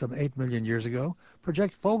 dates to some 8 million years ago,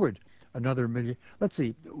 project forward another million. Let's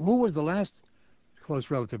see, who was the last close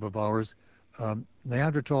relative of ours?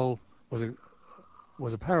 Neanderthal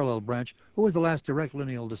was a parallel branch. Who was the last direct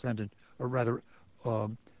lineal descendant, or rather,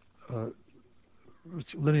 um, uh,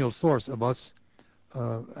 lineal source of us?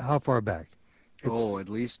 How far back? It's Oh, at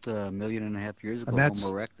least a million and a half years and ago, Homo that's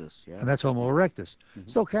erectus. Yeah. and that's Homo erectus. Hmm.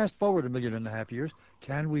 So cast forward a million and a half years.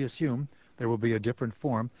 Can we assume there will be a different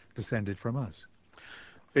form descended from us?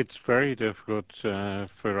 It's very difficult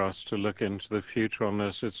for us to look into the future on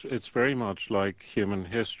this. It's very much like human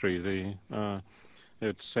history.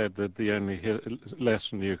 It's said that the only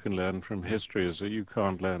lesson you can learn from history is that you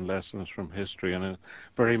can't learn lessons from history, and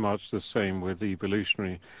very much the same with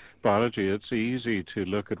evolutionary biology. It's easy to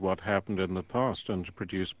look at what happened in the past and to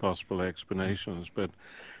produce possible explanations, but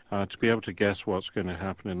to be able to guess what's going to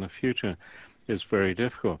happen in the future is very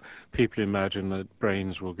difficult. People imagine that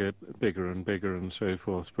brains will get bigger and bigger and so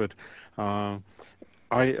forth, but uh,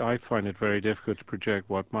 I find it very difficult to project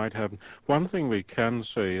what might happen. One thing we can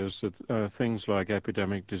say is that things like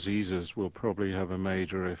epidemic diseases will probably have a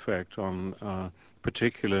major effect on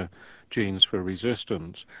particular genes for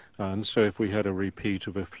resistance. And so if we had a repeat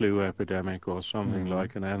of a flu epidemic or something Mm-hmm.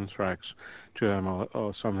 like an anthrax germ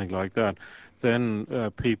or something like that, then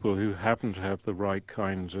people who happen to have the right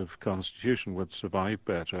kinds of constitution would survive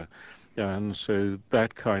better. And so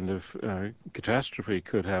that kind of catastrophe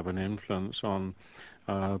could have an influence on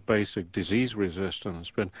basic disease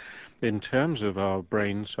resistance. But in terms of our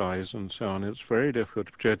brain size and so on, it's very difficult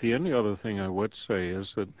to project. The only other thing I would say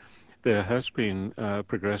is that there has been a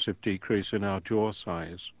progressive decrease in our jaw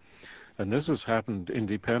size. And this has happened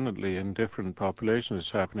independently in different populations.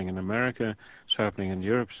 It's happening in America, it's happening in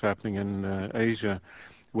Europe, it's happening in Asia,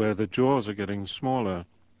 where the jaws are getting smaller,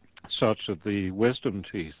 such that the wisdom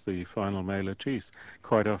teeth, the final molar teeth,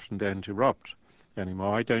 quite often don't erupt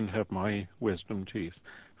anymore. I don't have my wisdom teeth,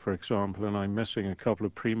 for example, and I'm missing a couple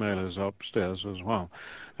of premolars upstairs as well.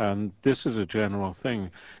 And this is a general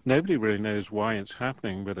thing. Nobody really knows why it's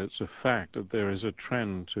happening, but it's a fact that there is a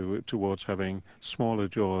trend towards having smaller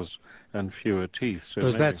jaws and fewer teeth. So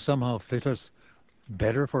Does that maybe. somehow fit us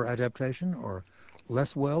better for adaptation, or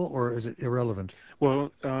less well, or is it irrelevant?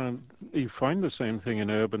 Well, you find the same thing in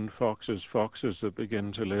urban foxes, foxes that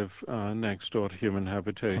begin to live next door to human Uh-huh.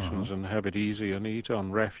 habitations and have it easy and eat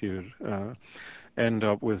on refuse, end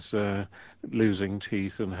up with losing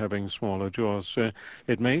teeth and having smaller jaws. So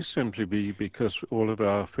it may simply be because all of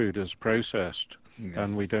our food is processed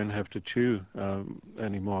and we Yes. don't have to chew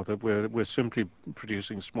anymore, that we're simply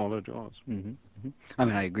producing smaller jaws. Hmm. Hmm. I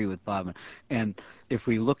mean, I agree with Bob. And if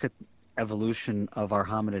we look at evolution of our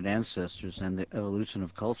hominid ancestors and the evolution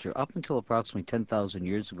of culture, up until approximately 10,000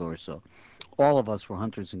 years ago or so, all of us were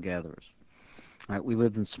hunters and gatherers. Right? We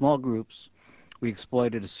lived in small groups. We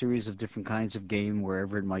exploited a series of different kinds of game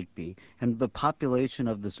wherever it might be, and the population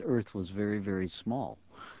of this earth was very, very small.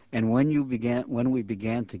 And when we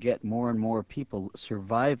began to get more and more people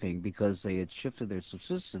surviving because they had shifted their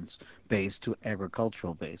subsistence base to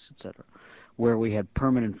agricultural base, etc., where we had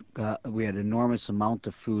enormous amount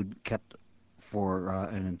of food kept for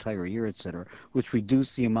an entire year, etc., which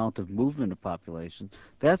reduced the amount of movement of population.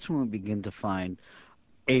 That's when we begin to find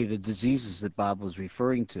the diseases that Bob was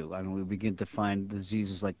referring to. I mean, we begin to find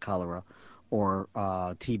diseases like cholera or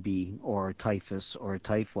TB or typhus or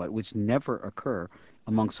typhoid, which never occur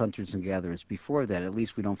amongst hunters and gatherers before that. At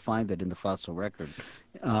least we don't find that in the fossil record.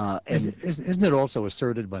 And Isn't it also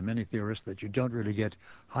asserted by many theorists that you don't really get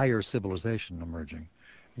higher civilization emerging?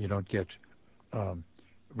 You don't get um,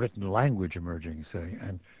 written language emerging, say,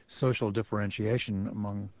 and social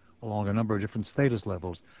differentiation along a number of different status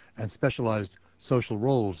levels and specialized social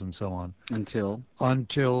roles and so on until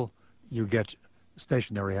until you get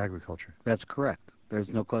stationary agriculture. that's correct. There's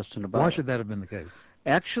no question Why about it. should that have been the case?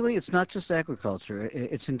 Actually, it's not just agriculture.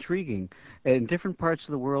 It's intriguing. In different parts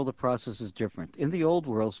of the world, the process is different. In the Old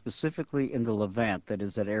World, specifically in the Levant, that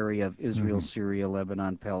is that area of Israel, Hmm. Syria,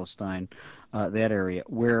 Lebanon, Palestine, that area,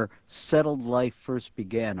 where settled life first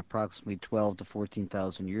began approximately 12 to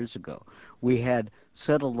 14,000 years ago. We had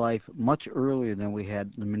settled life much earlier than we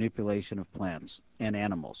had the manipulation of plants and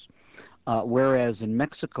animals. Whereas in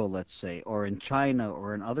Mexico, let's say, or in China,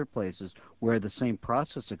 or in other places where the same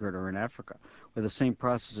process occurred, or in Africa, where the same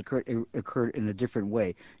process occurred, it occurred in a different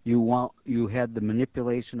way. You had the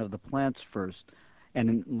manipulation of the plants first,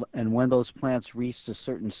 and when those plants reached a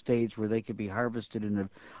certain stage where they could be harvested in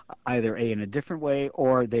either in a different way,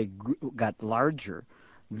 or they got larger,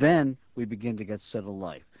 then we begin to get settled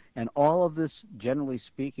life. And all of this, generally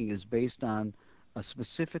speaking, is based on a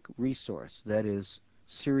specific resource, that is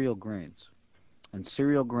cereal grains. And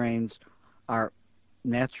cereal grains are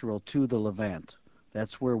natural to the Levant.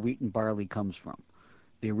 That's where wheat and barley comes from,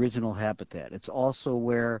 the original habitat. It's also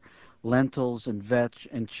where lentils and vetch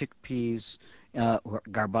and chickpeas,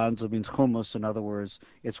 garbanzo means hummus, in other words.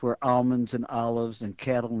 It's where almonds and olives and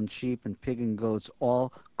cattle and sheep and pig and goats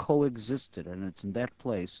all coexisted, and it's in that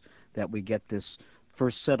place that we get this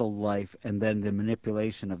first settled life and then the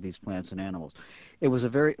manipulation of these plants and animals. It was a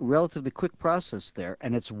very relatively quick process there,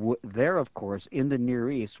 and it's there, of course, in the Near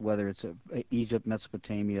East, whether it's Egypt,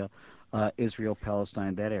 Mesopotamia, Israel,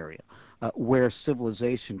 Palestine, that area, where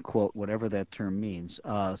civilization, quote, whatever that term means,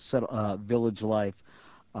 village life,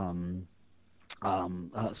 um,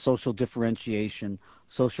 social differentiation,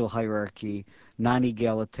 social hierarchy,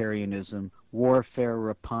 non-egalitarianism, warfare,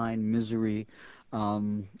 rapine, misery,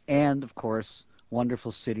 and of course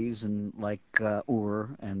wonderful cities and like Ur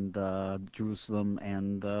and Jerusalem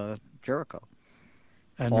and Jericho,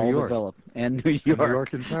 And New all York, developed, and New and New York.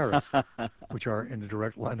 York and Paris, which are in a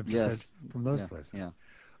direct line of descent Yes, from those yeah, places. yeah.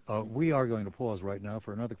 We are going to pause right now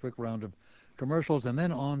for another quick round of commercials and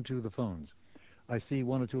then on to the phones. I see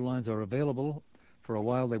one or two lines are available. For a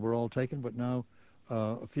while they were all taken, but now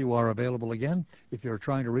a few are available again. If you're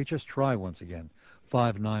trying to reach us, try once again.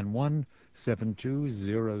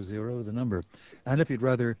 591-7200, the number. And if you'd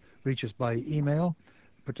rather reach us by email,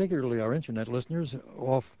 particularly our internet listeners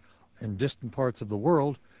off in distant parts of the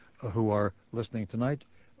world who are listening tonight,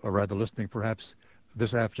 or rather listening perhaps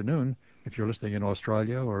this afternoon, if you're listening in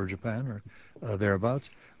Australia or Japan or thereabouts,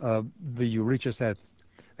 you reach us at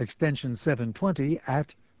extension 720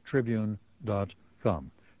 at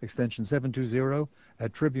tribune.com. Extension 720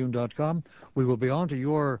 at tribune.com. We will be on to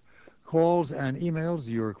your calls and emails,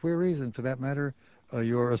 your queries, and for that matter,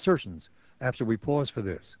 your assertions after we pause for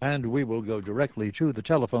this. And we will go directly to the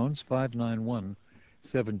telephones.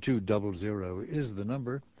 591-7200 is the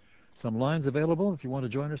number. Some lines available if you want to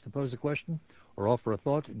join us to pose a question or offer a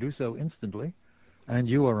thought. Do so instantly. And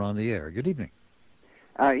you are on the air. Good evening.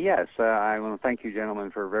 Yes, I want to thank you, gentlemen,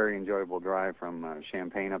 for a very enjoyable drive from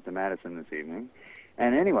Champaign up to Madison this evening.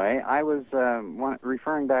 And anyway, I was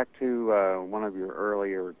referring back to one of your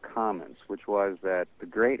earlier comments, which was that the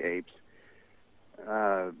great apes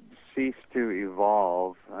ceased to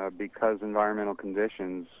evolve because environmental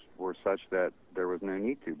conditions were such that there was no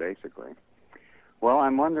need to, basically. Well,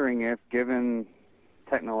 I'm wondering if, given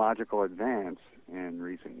technological advance in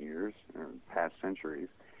recent years, or past centuries,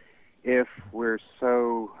 if we're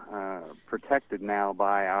so protected now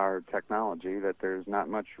by our technology that there's not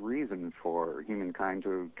much reason for humankind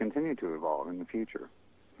to continue to evolve in the future.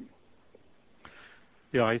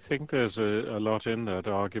 Yeah, I think there's a lot in that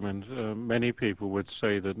argument. Many people would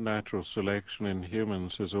say that natural selection in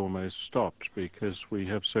humans has almost stopped because we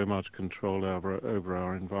have so much control over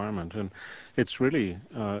our environment. And it's really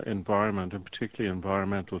environment, and particularly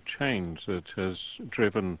environmental change, that has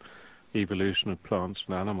driven evolution of plants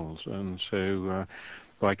and animals. And so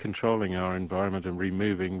by controlling our environment and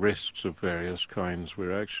removing risks of various kinds,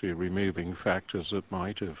 we're actually removing factors that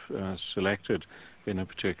might have selected in a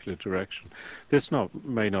particular direction. This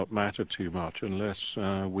may not matter too much unless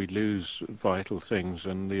we lose vital things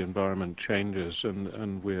and the environment changes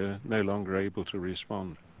and we're no longer able to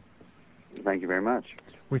respond. Thank you very much.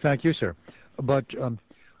 We thank you, sir. But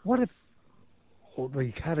what if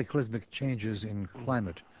the cataclysmic changes in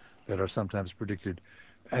climate that are sometimes predicted,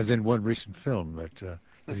 as in one recent film that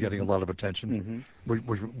is getting a lot of attention,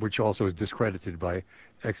 which also is discredited by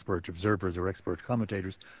expert observers or expert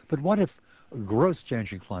commentators. But what if gross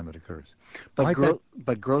change in climate occurs?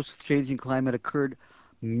 But gross changing climate occurred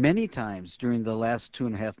many times during the last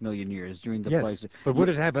 2.5 million years during the Yes, but would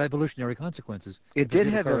it have evolutionary consequences? It did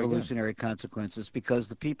have occur again? evolutionary consequences because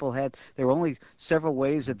the people there were only several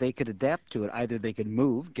ways that they could adapt to it. Either they could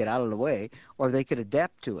move, get out of the way, or they could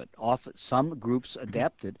adapt to it. Some groups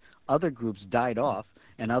adapted, other groups died off,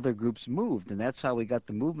 and other groups moved, and that's how we got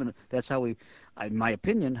the movement. That's how we, in my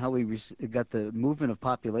opinion, how we got the movement of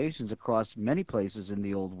populations across many places in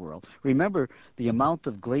the old world. Remember, the amount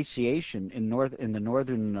of glaciation in the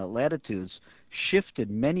northern latitudes shifted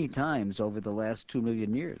many times over the last 2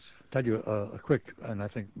 million years. Tell you a quick and I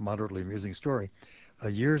think moderately amusing story.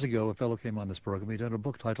 Years ago, a fellow came on this program. He did a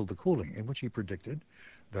book titled The Cooling, in which he predicted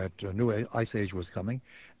that a new ice age was coming,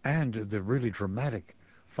 and the really dramatic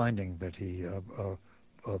finding that he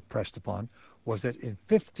pressed upon was that in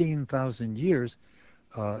 15,000 years,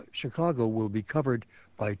 Chicago will be covered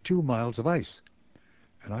by 2 miles of ice.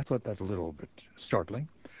 And I thought that a little bit startling.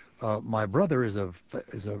 My brother is a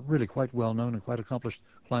really quite well-known and quite accomplished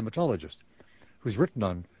climatologist who's written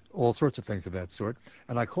on all sorts of things of that sort.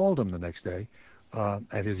 And I called him the next day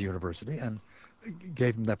at his university and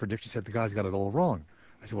gave him that prediction. He said, the guy's got it all wrong.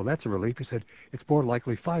 I said, well, that's a relief. He said, it's more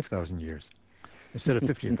likely 5,000 years instead of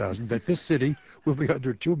 15,000, that this city will be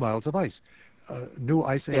under 2 miles of ice. New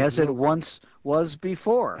ice age. As it once was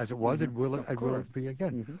before. As it was, it will be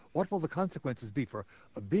again. What will the consequences be for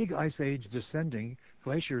a big ice age descending,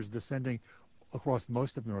 glaciers descending across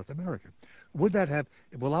most of North America? Would that have,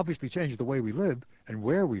 it will obviously change the way we live and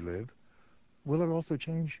where we live. Will it also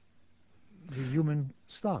change the human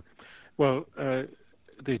stock? Well,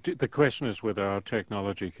 the question is whether our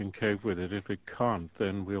technology can cope with it. If it can't,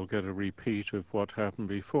 then we'll get a repeat of what happened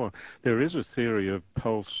before. There is a theory of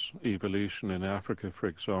pulse evolution in Africa, for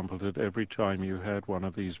example, that every time you had one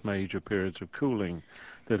of these major periods of cooling,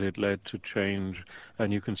 that it led to change.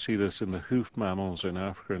 And you can see this in the hoofed mammals in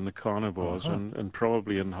Africa, in the carnivores, and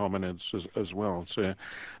probably in hominids as well. So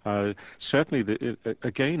certainly,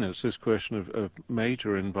 again, it's this question of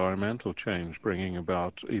major environmental change bringing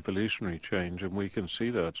about evolutionary change, and we can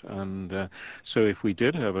see that. And so if we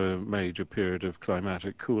did have a major period of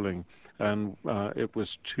climatic cooling and it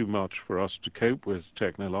was too much for us to cope with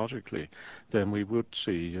technologically, then we would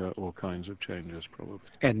see all kinds of changes probably.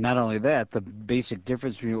 And not only that, the basic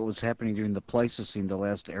difference between what was happening during the Pleistocene, the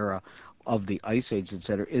last era of the Ice Age,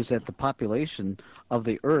 etc., is that the population of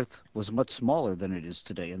the Earth was much smaller than it is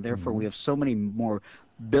today, and therefore we have so many more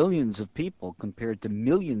billions of people compared to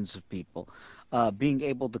millions of people. Being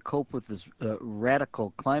able to cope with this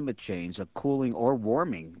radical climate change, a cooling or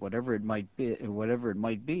warming, whatever it might be,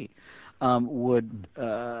 would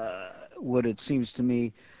it seems to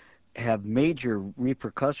me have major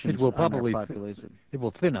repercussions on our population. It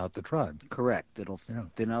will thin out the tribe. Correct. It'll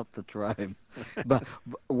thin out the tribe. But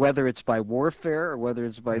whether it's by warfare or whether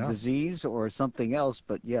it's by disease or something else,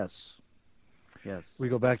 but yes. Yes. We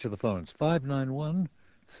go back to the phones.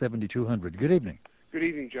 591-7200. Good evening. Good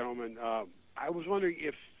evening, gentlemen. I was wondering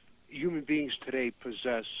if human beings today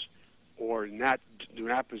possess or do not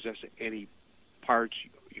possess any parts,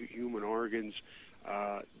 human organs,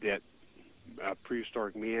 that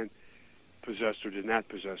prehistoric man possessed or did not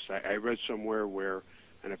possess. I read somewhere where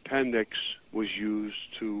an appendix was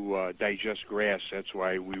used to digest grass. That's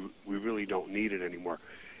why we really don't need it anymore.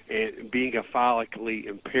 And being a follically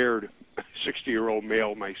impaired 60-year-old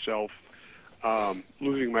male myself,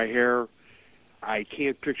 losing my hair, I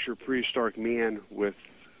can't picture prehistoric man with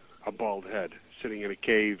a bald head sitting in a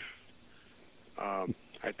cave. I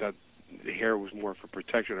thought the hair was more for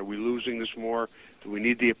protection. Are we losing this more? Do we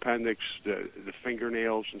need the appendix, the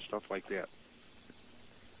fingernails, and stuff like that?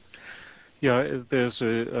 Yeah, there's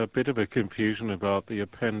a bit of a confusion about the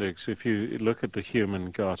appendix. If you look at the human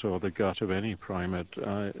gut or the gut of any primate,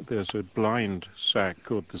 there's a blind sac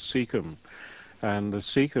called the cecum. And the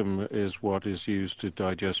cecum is what is used to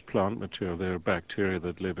digest plant material. There are bacteria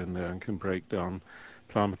that live in there and can break down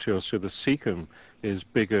plant material. So the cecum is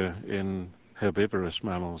bigger in herbivorous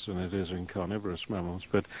mammals than it is in carnivorous mammals.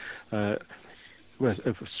 But a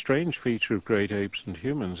strange feature of great apes and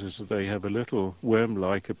humans is that they have a little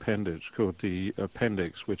worm-like appendage called the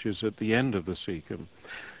appendix, which is at the end of the cecum.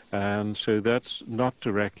 And so that's not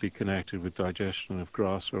directly connected with digestion of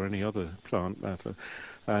grass or any other plant matter.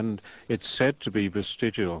 And it's said to be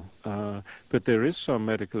vestigial, but there is some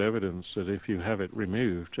medical evidence that if you have it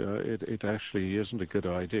removed, it actually isn't a good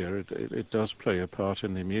idea. It does play a part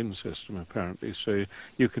in the immune system, apparently, so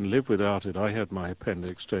you can live without it. I had my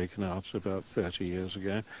appendix taken out about 30 years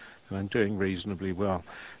ago, and I'm doing reasonably well.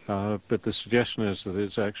 But the suggestion is that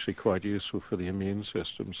it's actually quite useful for the immune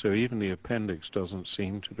system, so even the appendix doesn't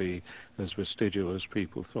seem to be as vestigial as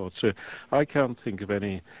people thought. So I can't think of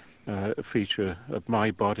any feature of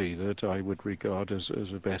my body that I would regard as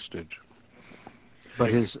a vestige.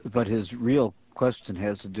 But his real question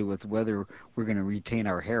has to do with whether we're going to retain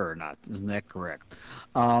our hair or not. Isn't that correct?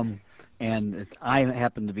 And I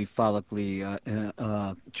happen to be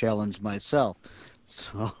follically challenged myself,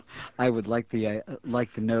 so I would like to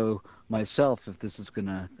know myself if this is going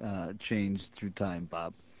to change through time,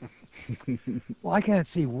 Bob. Well, I can't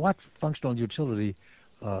see what functional utility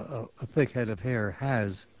a thick head of hair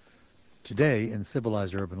has today in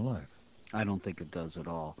civilized urban life. I don't think it does at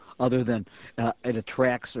all. Other than it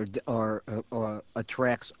attracts or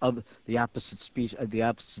attracts other the opposite species, the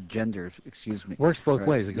opposite gender. Excuse me. Works both Right?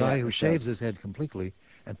 ways. A Yeah, guy who it shaves does. his head completely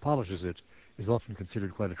and polishes it is often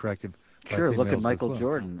considered quite attractive by Sure. Look at females as Michael well.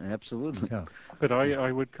 Jordan. Absolutely. Yeah. But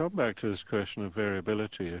I would come back to this question of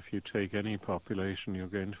variability. If you take any population, you're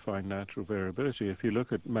going to find natural variability. If you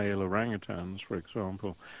look at male orangutans, for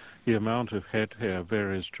example, the amount of head hair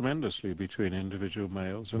varies tremendously between individual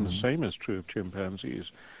males, and the Hmm. same is true of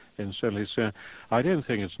chimpanzees. Incidentally, so I don't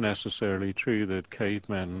think it's necessarily true that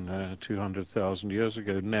cavemen 200,000 years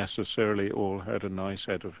ago necessarily all had a nice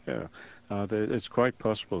head of hair. It's quite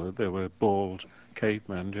possible that there were bald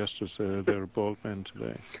cavemen just as there are bald men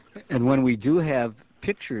today. And when we do have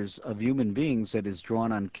pictures of human beings that is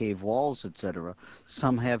drawn on cave walls, etc.,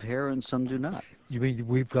 some have hair and some do not. You mean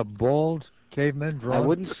we've got bald cavemen I drawn?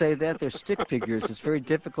 wouldn't say that they're stick figures. It's very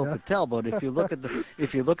difficult Yeah. to tell. But if you look at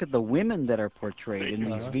the women that are portrayed in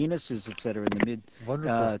these Uh-huh. Venuses, etc., in the mid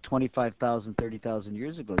Wonderful. 25,000, 30,000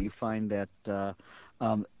 years ago, you find that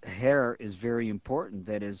hair is very important.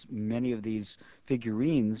 That is, many of these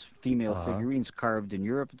figurines, female Uh-huh. figurines carved in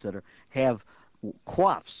Europe, etc., have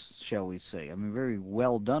coifs, shall we say? I mean, very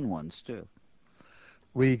well done ones too.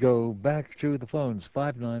 We go back to the phones,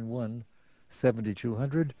 591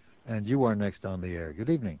 7200, and you are next on the air. Good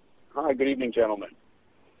evening. Hi, good evening, gentlemen.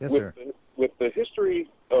 Yes, With sir. with the history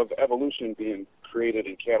of evolution being created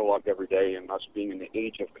and cataloged every day, and us being in the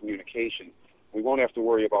age of communication, we won't have to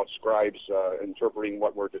worry about scribes interpreting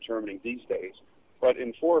what we're determining these days. But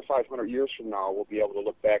in 400 or 500 years from now, we'll be able to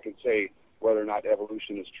look back and say whether or not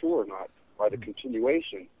evolution is true or not by the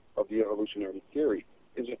continuation of the evolutionary theory.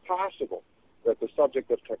 Is it possible that the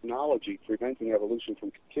subject of technology preventing evolution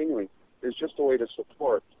from continuing is just a way to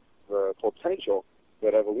support the potential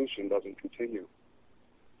that evolution doesn't continue?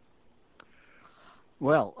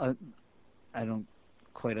 Well, I don't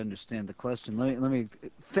quite understand the question.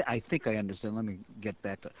 I think I understand. Let me get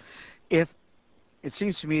back to it. If it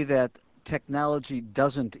seems to me that technology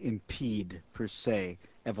doesn't impede per se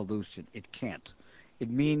evolution. It can't. It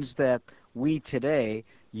means that we today,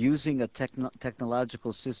 using a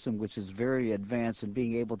technological system which is very advanced and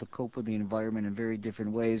being able to cope with the environment in very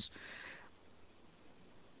different ways,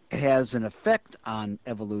 has an effect on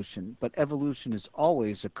evolution. But evolution is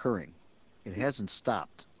always occurring. It hasn't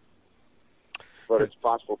stopped. But it's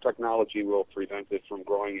possible technology will prevent it from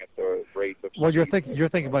growing at the rate of Well, speed. you're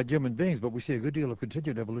thinking about human beings, but we see a good deal of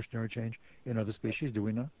continued evolutionary change in other species, do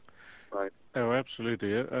we not? Right. Oh,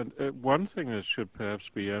 absolutely. And one thing that should perhaps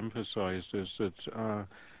be emphasized is that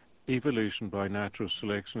evolution by natural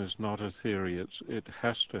selection is not a theory. It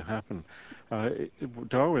has to happen.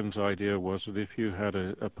 Darwin's idea was that if you had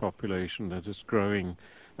a population that is growing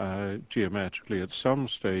geometrically, at some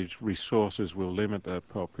stage resources will limit that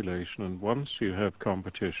population, and once you have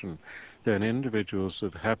competition, then individuals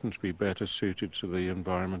that happen to be better suited to the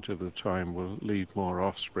environment of the time will leave more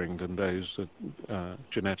offspring than those that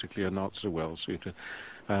genetically are not so well suited.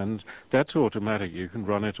 And that's automatic. You can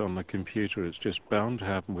run it on the computer. It's just bound to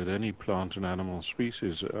happen with any plant and animal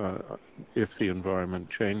species if the environment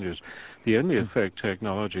changes. The only effect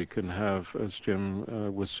technology can have, as Jim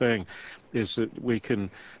was saying, is that we can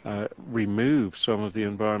remove some of the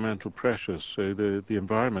environmental pressures. So the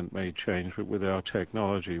environment may change, but with our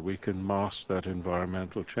technology, we can mask that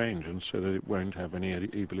environmental change, and so that it won't have any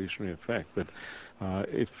evolutionary effect. But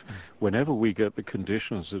if whenever we get the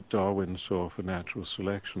conditions that Darwin saw for natural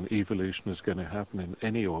selection, evolution is going to happen in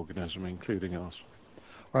any organism, including us.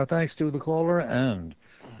 Our thanks to the caller, and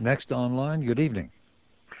next online, good evening.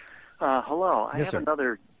 Hello. I Yes, have sir.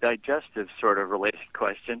 another digestive sort of related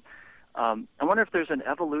question. I wonder if there's an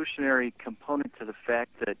evolutionary component to the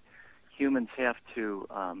fact that humans have to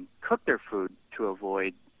cook their food to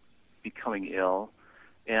avoid becoming ill,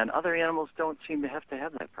 and other animals don't seem to have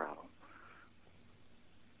that problem.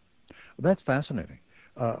 That's fascinating.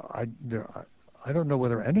 I don't know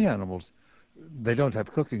whether any animals, they don't have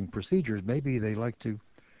cooking procedures. Maybe they like to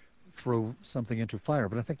throw something into fire,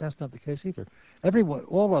 but I think that's not the case either.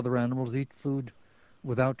 All other animals eat food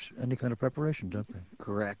without any kind of preparation, don't they?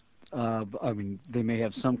 Correct. I mean, they may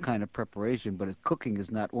have some kind of preparation, but cooking is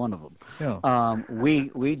not one of them. Yeah.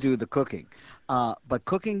 We do the cooking, but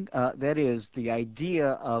cooking, that is the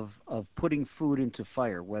idea of putting food into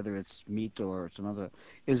fire, whether it's meat or some other,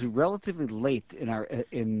 is relatively late in our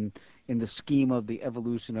in the scheme of the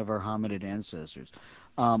evolution of our hominid ancestors.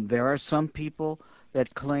 There are some people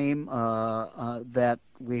that claim that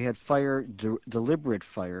we had fire, deliberate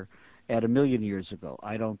fire, at 1 million years ago.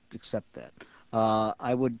 I don't accept that.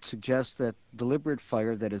 I would suggest that deliberate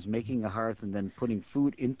fire, that is making a hearth and then putting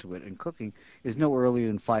food into it and cooking, is no earlier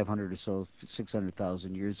than 500 or so,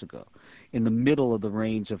 600,000 years ago, in the middle of the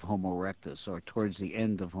range of Homo erectus, or towards the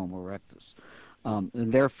end of Homo erectus. And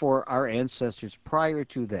therefore, our ancestors prior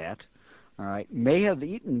to that, all right, may have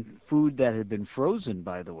eaten food that had been frozen,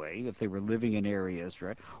 by the way, if they were living in areas,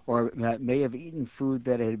 right, or may have eaten food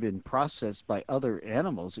that had been processed by other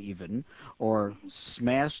animals, even, or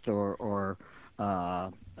smashed, or uh,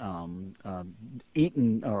 um, uh,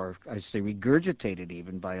 eaten, or I should say regurgitated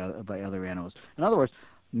even by other animals. In other words,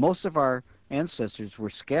 most of our ancestors were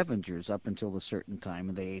scavengers up until a certain time,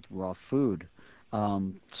 and they ate raw food.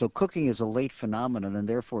 So cooking is a late phenomenon, and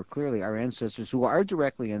therefore clearly our ancestors, who are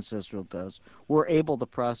directly ancestral to us, were able to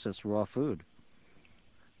process raw food.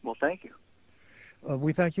 Well, thank you.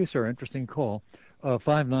 We thank you, sir. Interesting call.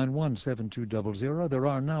 591-7200. There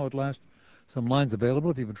are now at last some lines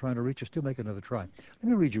available. If you've been trying to reach us, do make another try. Let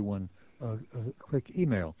me read you one quick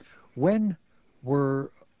email. When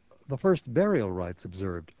were the first burial rites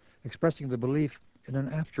observed, expressing the belief in an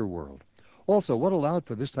afterworld? Also, what allowed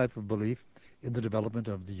for this type of belief in the development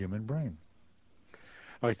of the human brain?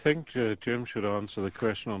 I think Jim should answer the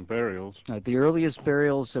question on burials. The earliest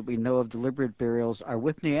burials that we know of, deliberate burials, are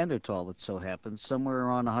with Neanderthal, it so happens, somewhere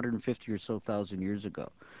around 150 or so thousand years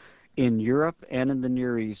ago. In Europe and in the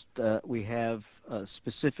Near East, we have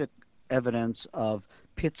specific evidence of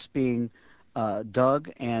pits being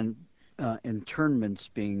dug and internments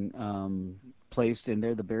being placed in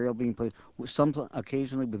there, the burial being placed, some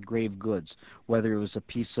occasionally with grave goods, whether it was a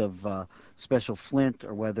piece of special flint,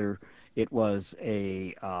 or whether it was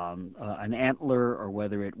an antler, or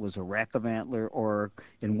whether it was a rack of antler, or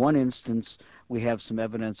in one instance we have some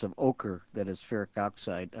evidence of ochre, that is ferric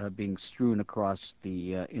oxide, being strewn across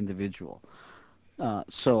the individual.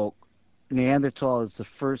 So Neanderthal is the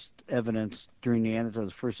first evidence, during Neanderthal,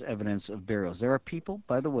 the first evidence of burials. There are people,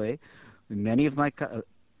 by the way, many of my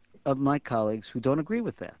colleagues, who don't agree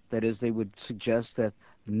with that. That is, they would suggest that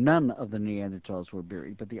none of the Neanderthals were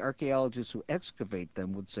buried, but the archaeologists who excavate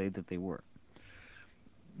them would say that they were.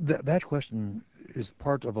 That question is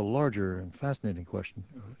part of a larger and fascinating question,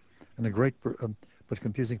 and a great but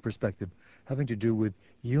confusing perspective, having to do with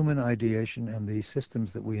human ideation and the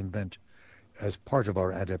systems that we invent as part of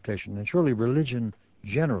our adaptation. And surely religion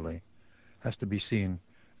generally has to be seen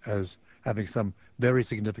as having some very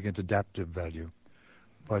significant adaptive value.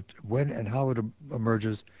 But when and how it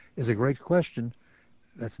emerges is a great question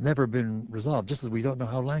that's never been resolved, just as we don't know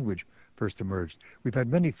how language first emerged. We've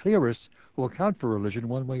had many theorists who account for religion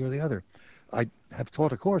one way or the other. I have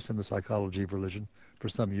taught a course in the psychology of religion for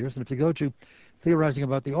some years, and if you go to theorizing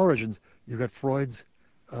about the origins, you've got Freud's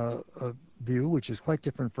view, which is quite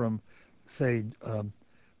different from, say,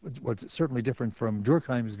 what's certainly different from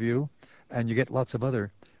Durkheim's view, and you get lots of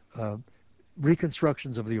other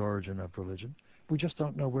reconstructions of the origin of religion. We just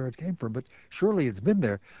don't know where it came from, but surely it's been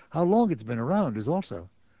there. How long it's been around is also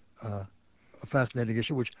a fascinating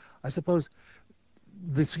issue, which I suppose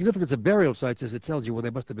the significance of burial sites is it tells you, well,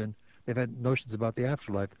 they've had notions about the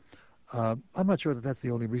afterlife. I'm not sure that that's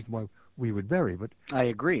the only reason why we would bury, but I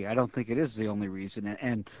agree. I don't think it is the only reason.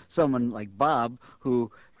 And someone like Bob,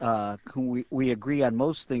 who we agree on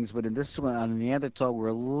most things, but in this one, on Neanderthal, we're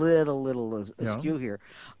a little askew here.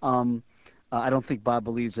 I don't think Bob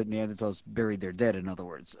believes that Neanderthals buried their dead, in other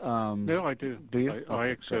words. No, I do. Do you? I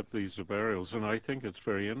accept these are burials, and I think it's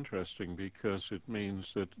very interesting because it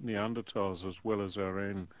means that Neanderthals, as well as our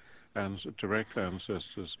own direct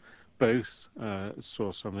ancestors, both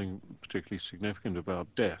saw something particularly significant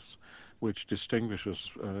about death, which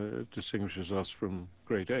distinguishes us from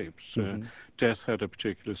great apes. Death had a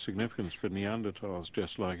particular significance for Neanderthals,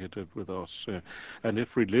 just like it did with us. And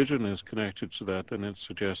if religion is connected to that, then it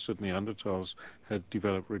suggests that Neanderthals had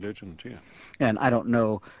developed religion too. And I don't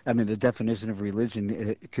know, I mean, the definition of religion,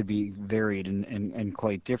 it could be varied and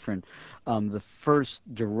quite different. The first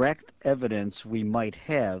direct evidence we might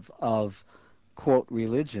have of, quote,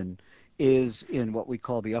 religion is in what we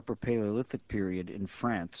call the Upper Paleolithic period in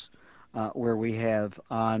France, where we have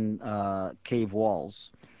on cave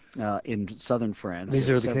walls in southern France.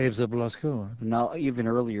 These are the caves of Lascaux. Now, even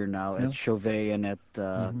earlier now, Yeah. at Chauvet and at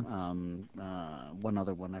one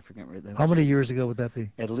other one, I forget where. How many years ago would that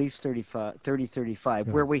be? At least 35,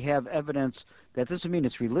 Yeah. where we have evidence that doesn't mean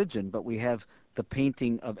it's religion, but we have the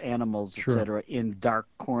painting of animals, Sure. etc., in dark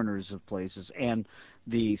corners of places, and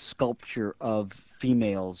the sculpture of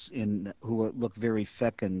females who look very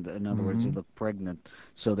fecund. In other words, they look pregnant,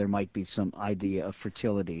 so there might be some idea of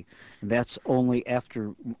fertility. And that's only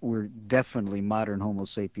after we're definitely modern Homo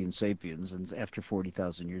sapiens sapiens, and after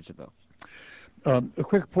 40,000 years ago. A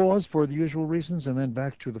quick pause for the usual reasons, and then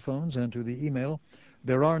back to the phones and to the email.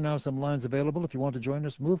 There are now some lines available. If you want to join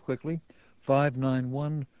us, move quickly.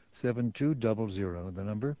 591-7200, the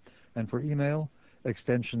number. And for email,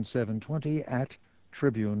 extension 720 at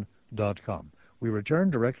tribune.com. We return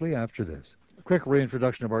directly after this. A quick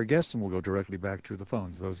reintroduction of our guests, and we'll go directly back to the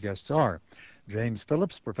phones. Those guests are James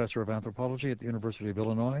Phillips, professor of anthropology at the University of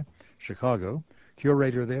Illinois, Chicago,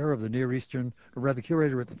 curator there of the Near Eastern, or rather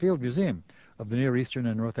curator at the Field Museum of the Near Eastern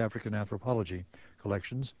and North African Anthropology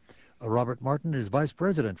collections. Robert Martin is vice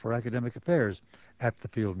president for academic affairs at the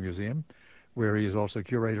Field Museum, where he is also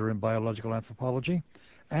curator in biological anthropology,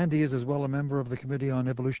 and he is as well a member of the Committee on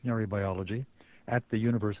Evolutionary Biology at the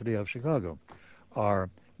University of Chicago. Our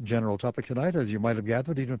general topic tonight, as you might have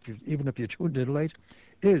gathered, even if you tuned in late,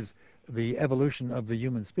 is the evolution of the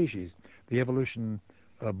human species, the evolution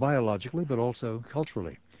biologically, but also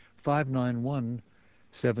culturally.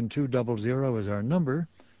 591-7200 is our number,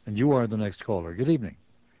 and you are the next caller. Good evening.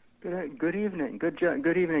 Good evening.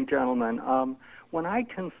 Good evening, gentlemen. When I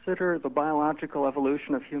consider the biological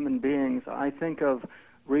evolution of human beings, I think of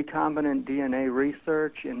recombinant DNA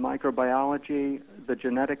research in microbiology, the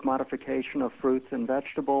genetic modification of fruits and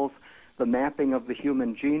vegetables, the mapping of the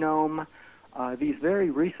human genome, these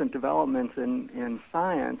very recent developments in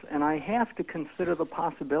science, and I have to consider the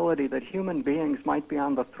possibility that human beings might be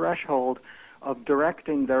on the threshold of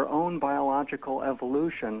directing their own biological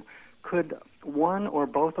evolution. Could one or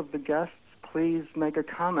both of the guests please make a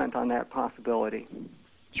comment on that possibility?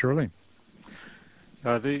 Surely.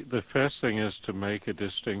 The first thing is to make a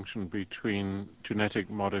distinction between genetic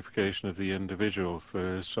modification of the individual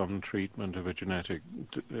for some treatment of a genetic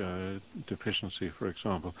deficiency, for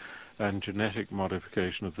example, and genetic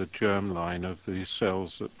modification of the germline of the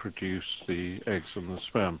cells that produce the eggs and the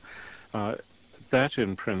sperm. That,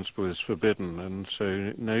 in principle, is forbidden, and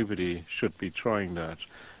so nobody should be trying that,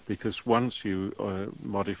 because once you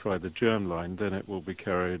modify the germline, then it will be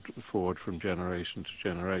carried forward from generation to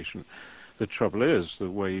generation. The trouble is, the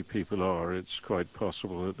way people are, it's quite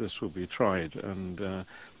possible that this will be tried, and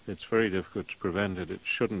it's very difficult to prevent it. It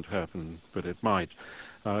shouldn't happen, but it might.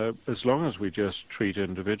 As long as we just treat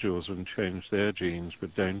individuals and change their genes,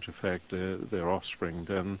 but don't affect their offspring,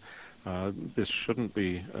 then this shouldn't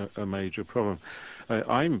be a major problem.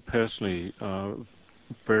 I'm personally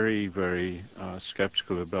very, very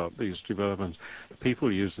skeptical about these developments.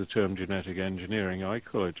 People use the term genetic engineering. I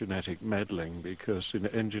call it genetic meddling, because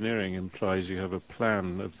engineering implies you have a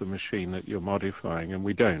plan of the machine that you're modifying, and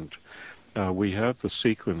we don't. We have the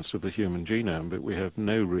sequence of the human genome, but we have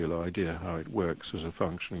no real idea how it works as a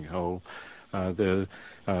functioning whole.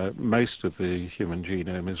 Most of the human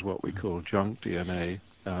genome is what we call junk DNA,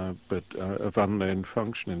 but of unknown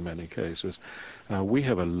function in many cases. We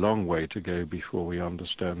have a long way to go before we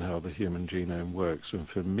understand how the human genome works, and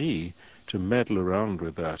for me to meddle around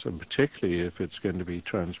with that, and particularly if it's going to be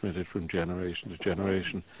transmitted from generation to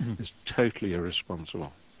generation, is totally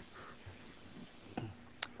irresponsible.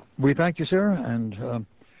 We thank you, sir, and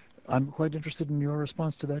I'm quite interested in your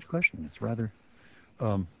response to that question. It's rather,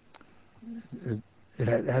 it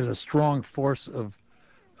has a strong force of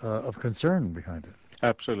concern behind it.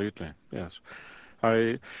 Absolutely, yes.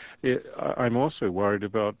 I'm also worried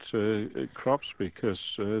about crops,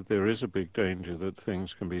 because there is a big danger that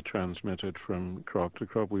things can be transmitted from crop to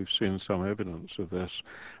crop. We've seen some evidence of this.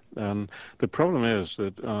 And the problem is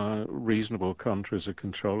that reasonable countries are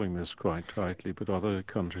controlling this quite tightly, but other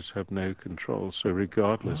countries have no control. So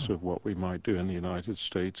regardless of what we might do in the United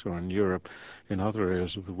States or in Europe, in other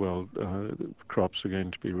areas of the world, crops are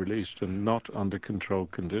going to be released, and not under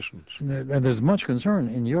controlled conditions. And there's much concern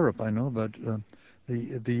in Europe, I know, about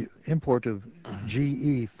the import of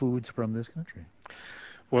GE foods from this country.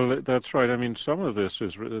 Well, that's right. I mean, some of this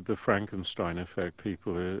is the Frankenstein effect.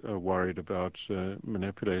 People are worried about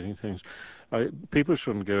manipulating things. People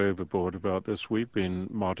shouldn't go overboard about this. We've been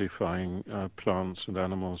modifying plants and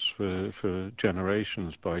animals for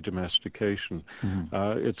generations by domestication.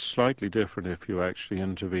 It's slightly different if you actually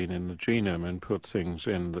intervene in the genome and put things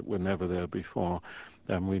in that were never there before.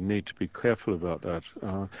 And we need to be careful about that.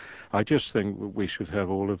 I just think we should have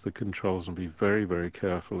all of the controls and be very, very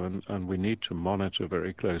careful, and we need to monitor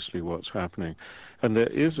very closely what's happening. And there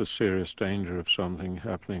is a serious danger of something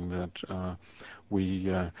happening that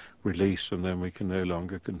we release and then we can no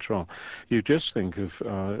longer control. You just think of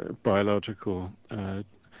biological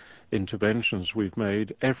interventions we've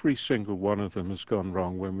made. Every single one of them has gone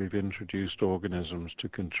wrong when we've introduced organisms to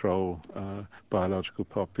control biological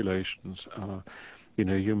populations.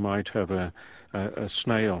 You might have a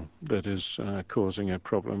snail that is causing a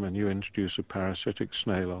problem, and you introduce a parasitic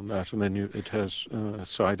snail on that, and then it has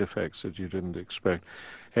side effects that you didn't expect.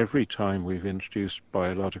 Every time we've introduced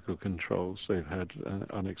biological controls, they've had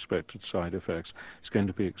unexpected side effects. It's going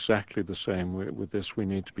to be exactly the same with this. We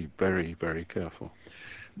need to be very, very careful.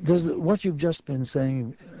 Does what you've just been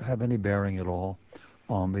saying have any bearing at all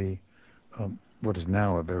on the what is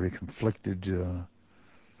now a very conflicted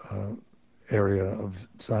area of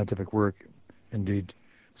scientific work, indeed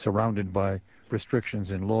surrounded by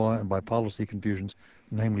restrictions in law and by policy confusions,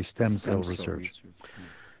 namely stem cell research?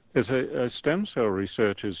 Yes, stem cell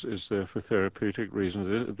research is there for therapeutic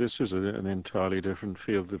reasons. This is an entirely different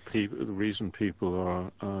field. The reason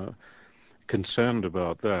people are concerned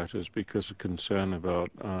about that is because of concern about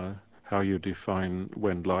how you define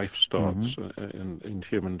when life starts in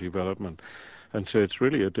human development. And so it's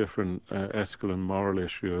really a different ethical and moral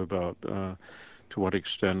issue about to what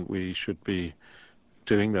extent we should be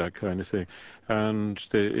doing that kind of thing. And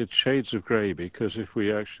it's shades of grey, because if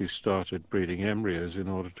we actually started breeding embryos in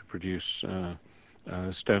order to produce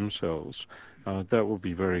stem cells, that would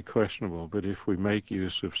be very questionable. But if we make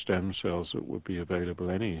use of stem cells that would be available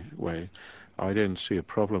anyway, I don't see a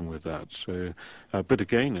problem with that. So, but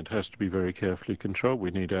again, it has to be very carefully controlled.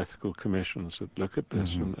 We need ethical commissions that look at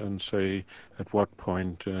this and say at what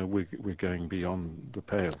point we're going beyond the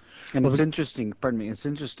pale. And it's interesting, pardon me, it's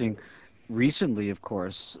interesting recently, of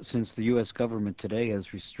course, since the U.S. government today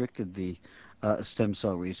has restricted the stem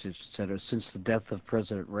cell research, et cetera, since the death of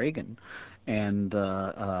President Reagan, and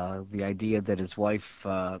the idea that his wife,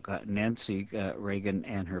 Nancy Reagan,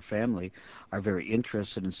 and her family are very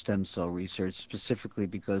interested in stem cell research, specifically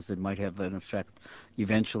because it might have an effect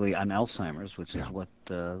eventually on Alzheimer's, which is what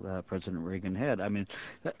President Reagan had. I mean,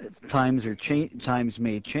 times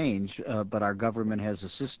may change, but our government has a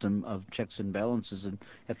system of checks and balances, and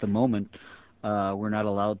at the moment, we're not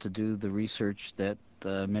allowed to do the research that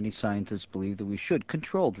many scientists believe that we should.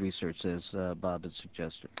 Controlled research, as Bob had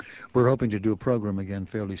suggested. We're hoping to do a program again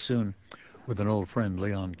fairly soon with an old friend,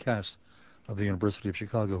 Leon Kass, of the University of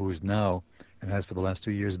Chicago, who is now, and has for the last 2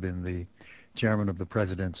 years, been the chairman of the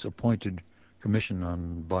president's appointed Commission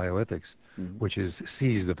on Bioethics, which is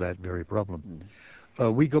seized of that very problem.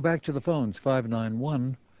 We go back to the phones,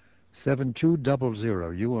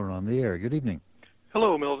 591-7200. You are on the air. Good evening.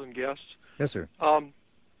 Hello, Milton guests. Yes, sir.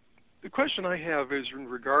 The question I have is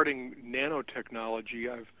regarding nanotechnology.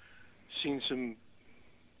 I've seen some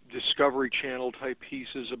Discovery Channel type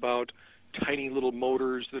pieces about tiny little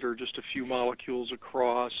motors that are just a few molecules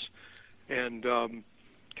across, and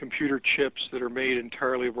computer chips that are made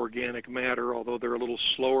entirely of organic matter, although they're a little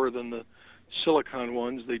slower than the silicon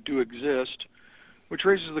ones. They do exist, which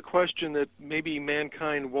raises the question that maybe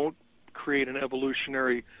mankind won't create an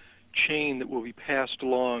evolutionary chain that will be passed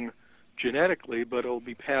along genetically, but it'll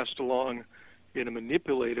be passed along in a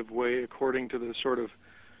manipulative way according to the sort of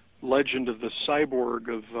legend of the cyborg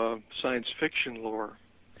of science fiction lore.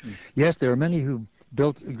 Yes, there are many who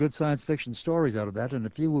built good science fiction stories out of that, and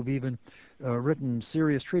a few have even written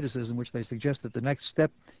serious treatises in which they suggest that the next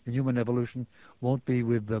step in human evolution won't be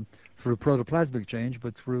through protoplasmic change,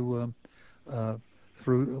 but through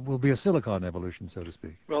will be a silicon evolution, so to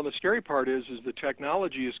speak. Well, the scary part is the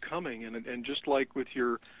technology is coming, and just like with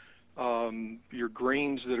your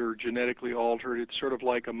grains that are genetically altered, it's sort of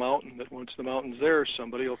like a mountain that once the mountain's there,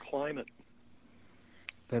 somebody will climb it.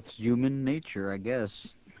 That's human nature, I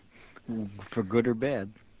guess, for good or bad.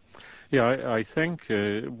 Yeah, I think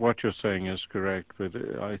what you're saying is correct, but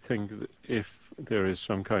I think that if there is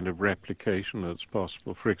some kind of replication that's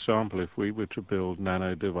possible, for example, if we were to build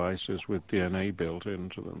nano devices with DNA built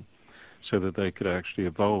into them, so that they could actually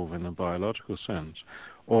evolve in a biological sense,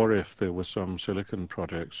 or if there were some silicon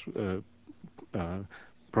products that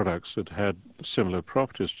had similar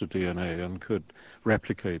properties to DNA and could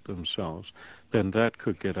replicate themselves, then that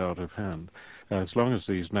could get out of hand. As long as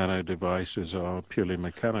these nano devices are purely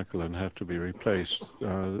mechanical and have to be replaced,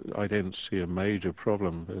 I don't see a major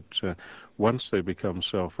problem. But once they become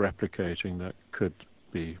self-replicating, that could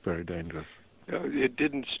be very dangerous. It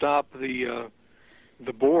didn't stop the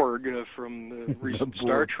Borg from the recent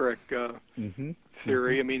Star Trek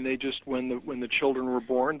theory. I mean, they just when the children were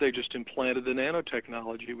born, they just implanted the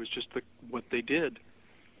nanotechnology. It was just what they did.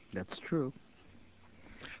 That's true.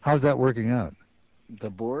 How's that working out? The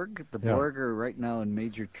Borg? The Borg are right now in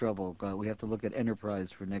major trouble. We have to look at Enterprise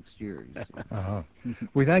for next year.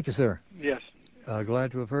 We thank you, sir. Yes.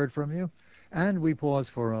 Glad to have heard from you. And we pause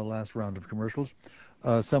for our last round of commercials.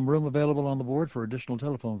 Some room available on the board for additional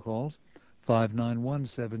telephone calls.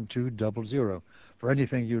 591-7200. For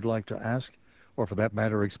anything you'd like to ask, or for that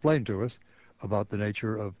matter, explain to us, about the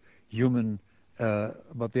nature of human,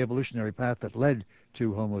 about the evolutionary path that led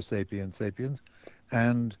to Homo sapiens sapiens,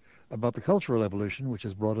 and about the cultural evolution which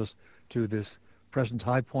has brought us to this present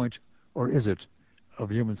high point, or is it, of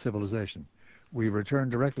human civilization. We return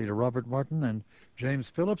directly to Robert Martin and James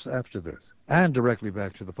Phillips after this, and directly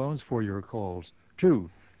back to the phones for your calls to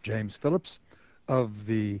James Phillips of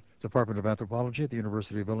the Department of Anthropology at the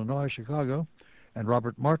University of Illinois, Chicago, and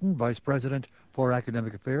Robert Martin, Vice President for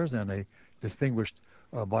Academic Affairs and a distinguished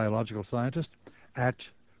biological scientist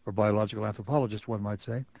or biological anthropologist, one might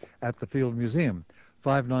say, at the Field Museum.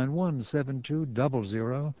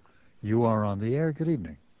 591-7200. You are on the air. Good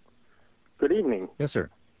evening. Good evening. Yes, sir.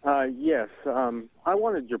 Yes, I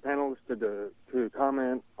wanted your panelists to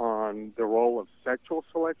comment on the role of sexual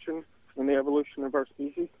selection in the evolution of our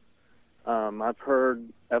species. I've heard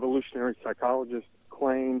evolutionary psychologists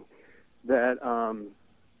claim that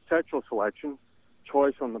sexual selection,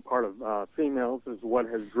 choice on the part of females, is what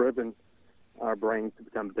has driven our brains to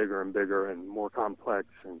become bigger and bigger and more complex,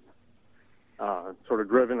 and sort of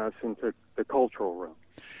driven us into the cultural realm.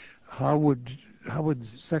 How would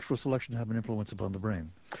sexual selection have an influence upon the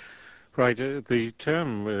brain? Right. The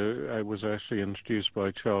term was actually introduced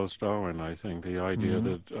by Charles Darwin, I think. The idea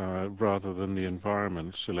that rather than the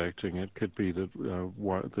environment selecting, it could be that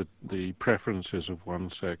the preferences of one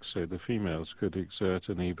sex, say the females, could exert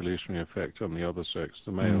an evolutionary effect on the other sex,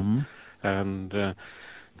 the male. And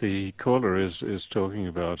the caller is talking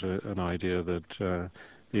about an idea that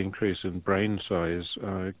the increase in brain size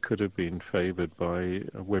could have been favored by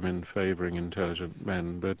women favoring intelligent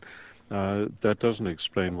men, but that doesn't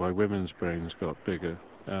explain why women's brains got bigger.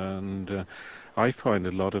 And I find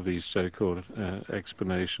a lot of these so-called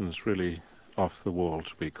explanations really off the wall,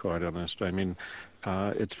 to be quite honest. I mean,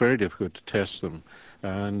 it's very difficult to test them.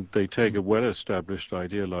 And they take a well-established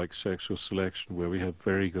idea like sexual selection, where we have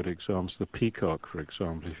very good examples. The peacock, for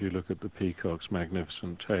example, if you look at the peacock's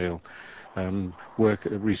magnificent tail,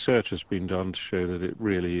 research has been done to show that it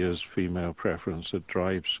really is female preference that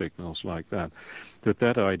drives signals like that.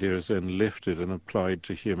 That idea is then lifted and applied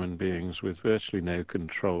to human beings with virtually no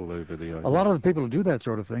control over the idea. A lot of the people who do that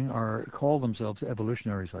sort of thing call themselves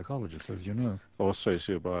evolutionary psychologists, as you know. Or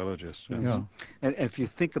sociobiologists. Yes. Yeah. And if you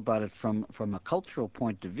think about it from a cultural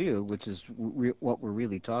point of view, which is what we're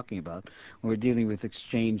really talking about, when we're dealing with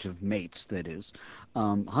exchange of mates, that is,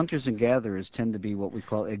 hunters and gatherers tend to be what we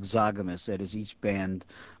call exogamous, that is, each band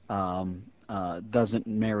doesn't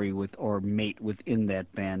marry with or mate within that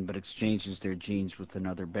band, but exchanges their genes with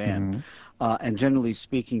another band. And generally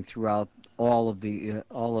speaking, throughout all of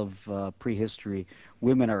prehistory,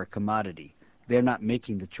 women are a commodity. They're not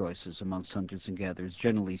making the choices amongst hunters and gatherers,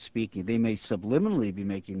 generally speaking. They may subliminally be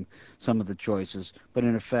making some of the choices, but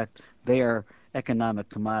in effect, they are economic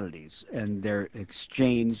commodities, and they're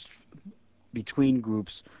exchanged between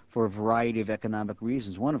groups for a variety of economic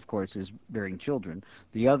reasons. One, of course, is bearing children.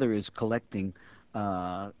 The other is collecting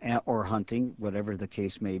or hunting, whatever the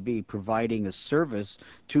case may be, providing a service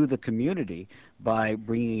to the community by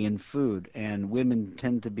bringing in food. And women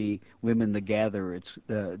tend to be women the gatherer,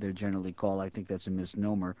 they're generally called. I think that's a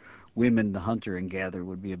misnomer. Women the hunter and gatherer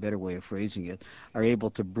would be a better way of phrasing it, are able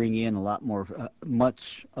to bring in a lot more,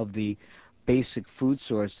 much of the basic food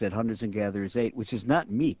source that hunters and gatherers ate, which is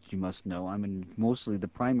not meat, you must know. I mean, mostly the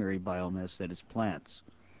primary biomass that is plants.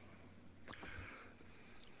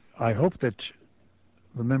 I hope that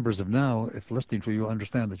the members of Now, if listening to you,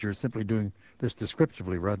 understand that you're simply doing this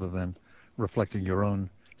descriptively rather than reflecting your own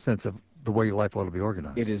sense of the way life ought to be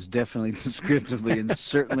organized. It is definitely descriptively, and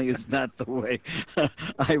certainly is not the way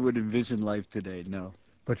I would envision life today, no.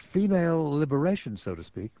 But female liberation, so to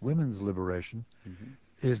speak, women's liberation,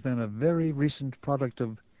 is then a very recent product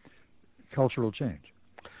of cultural change.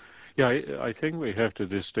 Yeah, I think we have to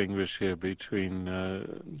distinguish here between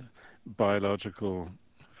biological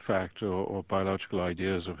fact or biological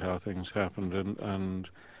ideas of how things happened and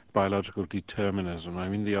biological determinism. I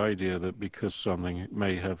mean, the idea that because something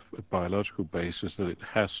may have a biological basis that it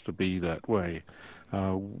has to be that way,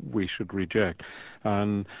 we should reject.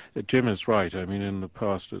 And Jim is right. I mean, in the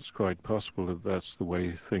past it's quite possible that that's the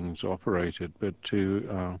way things operated, but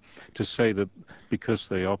to say that because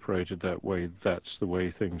they operated that way, that's the way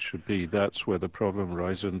things should be, that's where the problem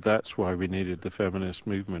arises, and that's why we needed the feminist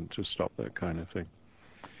movement to stop that kind of thing.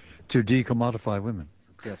 To decommodify women.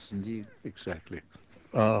 Yes, indeed. Exactly.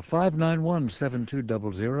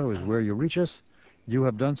 591-7200 is where you reach us. You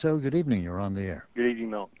have done so. Good evening. You're on the air. Good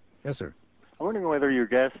evening, Milt. Yes, sir. I'm wondering whether your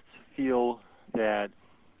guests feel that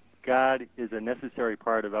God is a necessary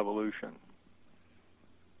part of evolution.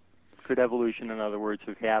 Could evolution, in other words,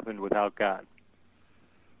 have happened without God?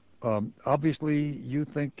 Obviously, you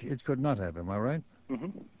think it could not have. Am I right?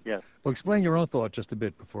 Yes. Well, explain your own thought just a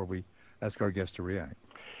bit before we ask our guest to react.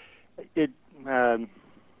 It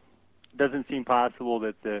doesn't seem possible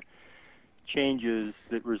that the changes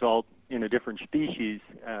that result in a different species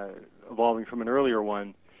evolving from an earlier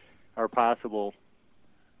one are possible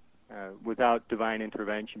without divine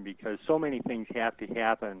intervention, because so many things have to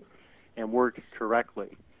happen and work correctly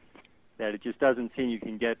that it just doesn't seem you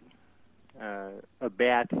can get a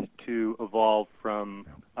bat to evolve from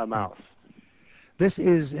a mouse. This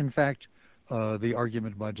is, in fact, the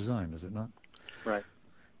argument by design, is it not? Right.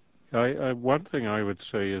 One thing I would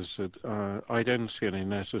say is that I don't see any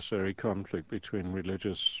necessary conflict between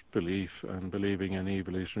religious belief and believing in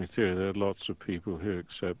evolutionary theory. There are lots of people who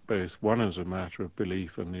accept both. One is a matter of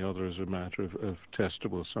belief and the other is a matter of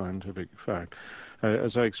testable scientific fact.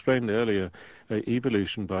 As I explained earlier,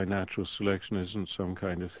 evolution by natural selection isn't some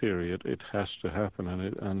kind of theory. It has to happen,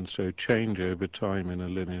 and so change over time in a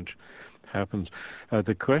lineage happens.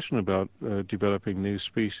 The question about developing new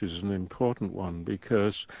species is an important one,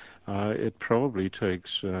 because it probably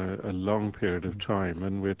takes a long period of time,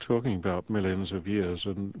 and we're talking about millions of years,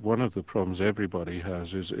 and one of the problems everybody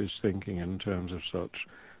has is thinking in terms of such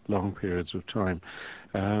long periods of time.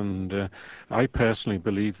 And I personally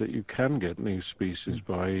believe that you can get new species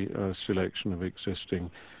by selection of existing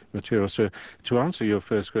material. So to answer your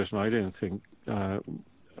first question, I don't think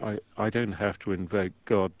I don't have to invoke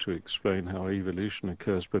God to explain how evolution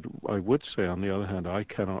occurs, but I would say, on the other hand, I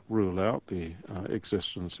cannot rule out the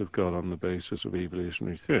existence of God on the basis of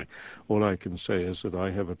evolutionary theory. All I can say is that I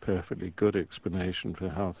have a perfectly good explanation for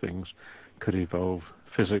how things could evolve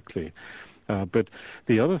physically. But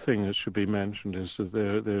the other thing that should be mentioned is that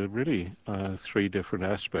there are really three different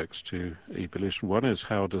aspects to evolution. One is,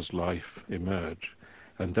 how does life emerge?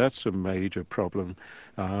 And that's a major problem.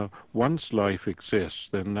 Once life exists,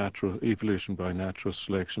 then natural evolution by natural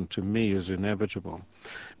selection, to me, is inevitable.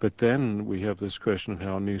 But then we have this question of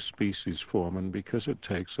how new species form, and because it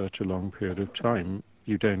takes such a long period of time,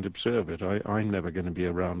 you don't observe it. I'm never going to be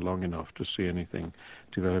around long enough to see anything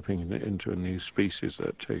developing into a new species.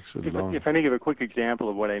 That takes a long... If I may give a quick example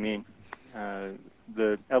of what I mean,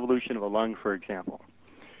 the evolution of a lung, for example.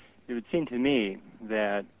 It would seem to me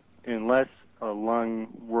that unless a lung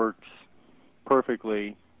works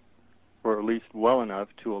perfectly, or at least well enough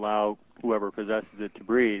to allow whoever possesses it to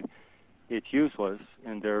breathe, it's useless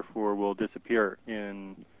and therefore will disappear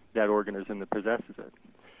in that organism that possesses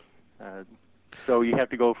it. So you have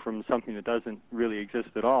to go from something that doesn't really exist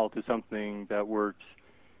at all to something that works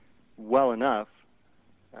well enough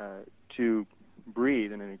to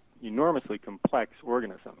breathe in an enormously complex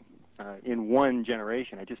organism in one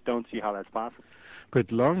generation. I just don't see how that's possible.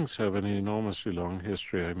 But lungs have an enormously long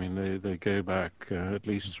history. I mean, they go back at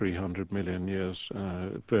least 300 million years,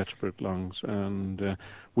 vertebrate lungs, and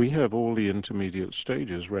we have all the intermediate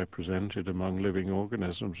stages represented among living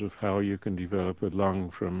organisms of how you can develop a lung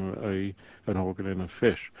from an organ in a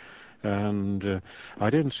fish. And I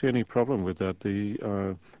don't see any problem with that.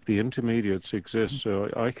 The intermediates exist, so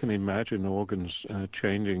I can imagine organs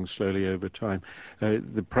changing slowly over time.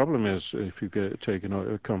 The problem is, if you take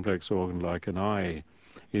a complex organ like an eye,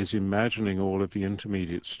 is imagining all of the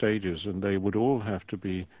intermediate stages, and they would all have to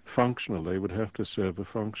be functional. They would have to serve a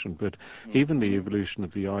function. But even the evolution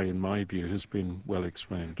of the eye, in my view, has been well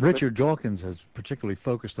explained. Richard Dawkins has particularly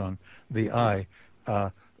focused on the eye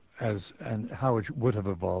and how it would have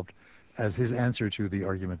evolved as his answer to the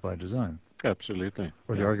argument by design. Absolutely.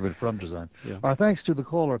 Or the argument from design. Yeah. Our thanks to the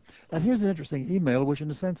caller. And here's an interesting email, which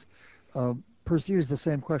in a sense pursues the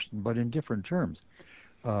same question, but in different terms.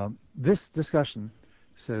 This discussion,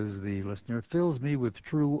 says the listener, fills me with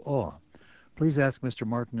true awe. Please ask Mr.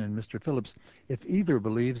 Martin and Mr. Phillips if either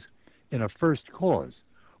believes in a first cause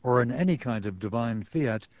or in any kind of divine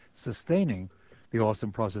fiat sustaining the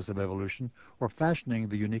awesome process of evolution or fashioning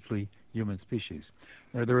the uniquely human species.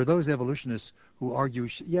 Now, there are those evolutionists who argue,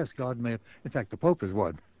 yes, God may have, in fact, the Pope is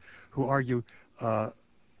one, who argue the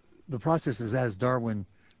process is as Darwin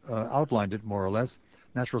outlined it, more or less.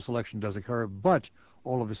 Natural selection does occur, but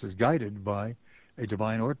all of this is guided by a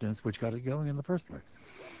divine ordinance which got it going in the first place.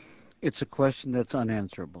 It's a question that's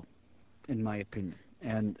unanswerable, in my opinion.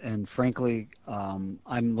 And frankly,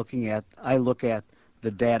 I look at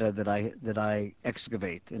the data that I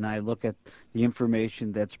excavate, and I look at the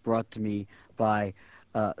information that's brought to me by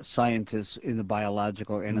scientists in the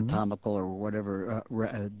biological or anatomical or whatever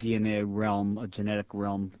DNA realm, a genetic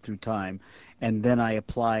realm through time, and then I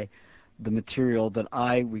apply the material that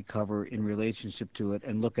I recover in relationship to it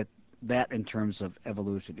and look at that in terms of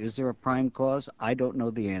evolution. Is there a prime cause? I don't know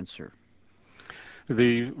the answer.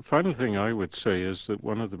 The final thing I would say is that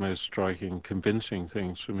one of the most striking, convincing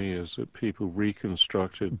things for me is that people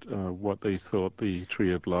reconstructed what they thought the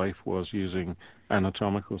tree of life was using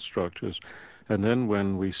anatomical structures. And then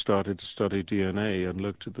when we started to study DNA and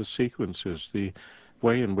looked at the sequences, the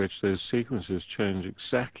way in which those sequences change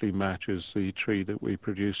exactly matches the tree that we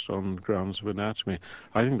produced on grounds of anatomy.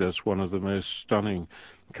 I think that's one of the most stunning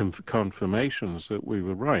confirmations that we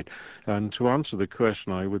were right. And to answer the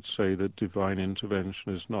question, I would say that divine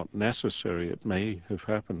intervention is not necessary. It may have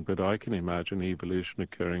happened, but I can imagine evolution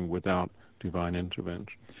occurring without divine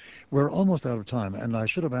intervention. We're almost out of time, and I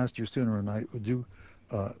should have asked you sooner, and I do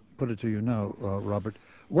put it to you now, Robert.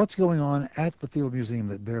 What's going on at the Field Museum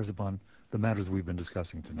that bears upon the matters we've been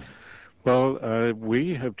discussing tonight? Well,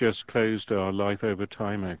 we have just closed our Life Over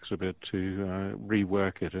Time exhibit to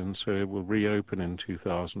rework it, and so it will reopen in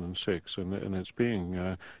 2006, and it's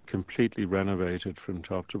being completely renovated from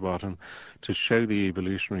top to bottom to show the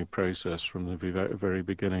evolutionary process from the very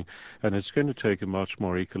beginning. And it's going to take a much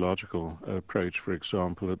more ecological approach. For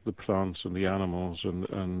example, at the plants and the animals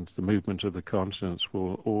and the movement of the continents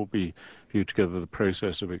will all be viewed together, the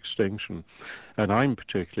process of extinction. And I'm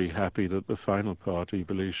particularly happy that the final part,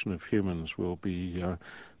 evolution of humans, will be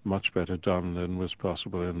much better done than was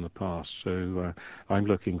possible in the past. So I'm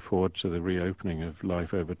looking forward to the reopening of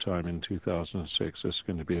Life Over Time in 2006. This is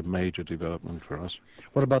going to be a major development for us.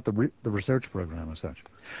 What about the research program as such?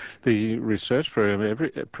 The research program,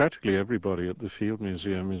 practically everybody at the Field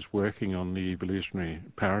Museum is working on the evolutionary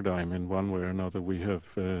paradigm in one way or another. We have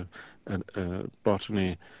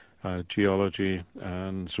botany, geology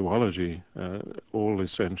and zoology, all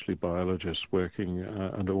essentially biologists working,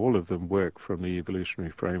 and all of them work from the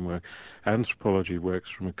evolutionary framework. Anthropology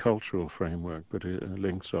works from a cultural framework, but it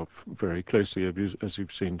links up very closely, as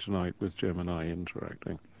you've seen tonight, with Jim and I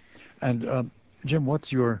interacting. And Jim,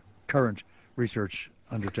 what's your current research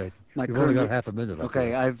undertaking? You've only got half a minute.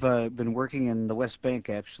 Okay, I've been working in the West Bank,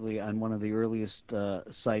 actually, on one of the earliest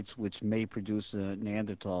sites which may produce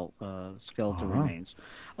Neanderthal skeletal remains,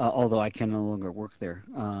 although I can no longer work there.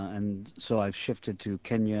 And so I've shifted to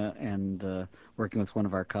Kenya and working with one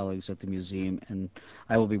of our colleagues at the museum, and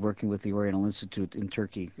I will be working with the Oriental Institute in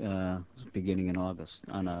Turkey beginning in August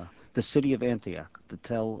on the city of Antioch, the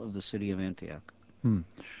tell of the city of Antioch.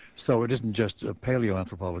 So it isn't just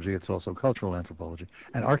paleoanthropology, it's also cultural anthropology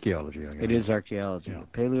and archaeology, I guess. It is archaeology. Yeah.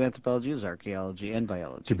 Paleoanthropology is archaeology and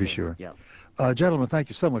biology. To be sure. Yeah. Gentlemen, thank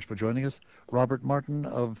you so much for joining us. Robert Martin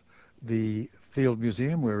of the Field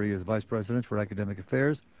Museum, where he is Vice President for Academic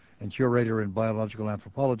Affairs and Curator in Biological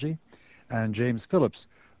Anthropology, and James Phillips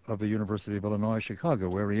of the University of Illinois, Chicago,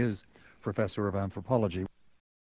 where he is Professor of Anthropology.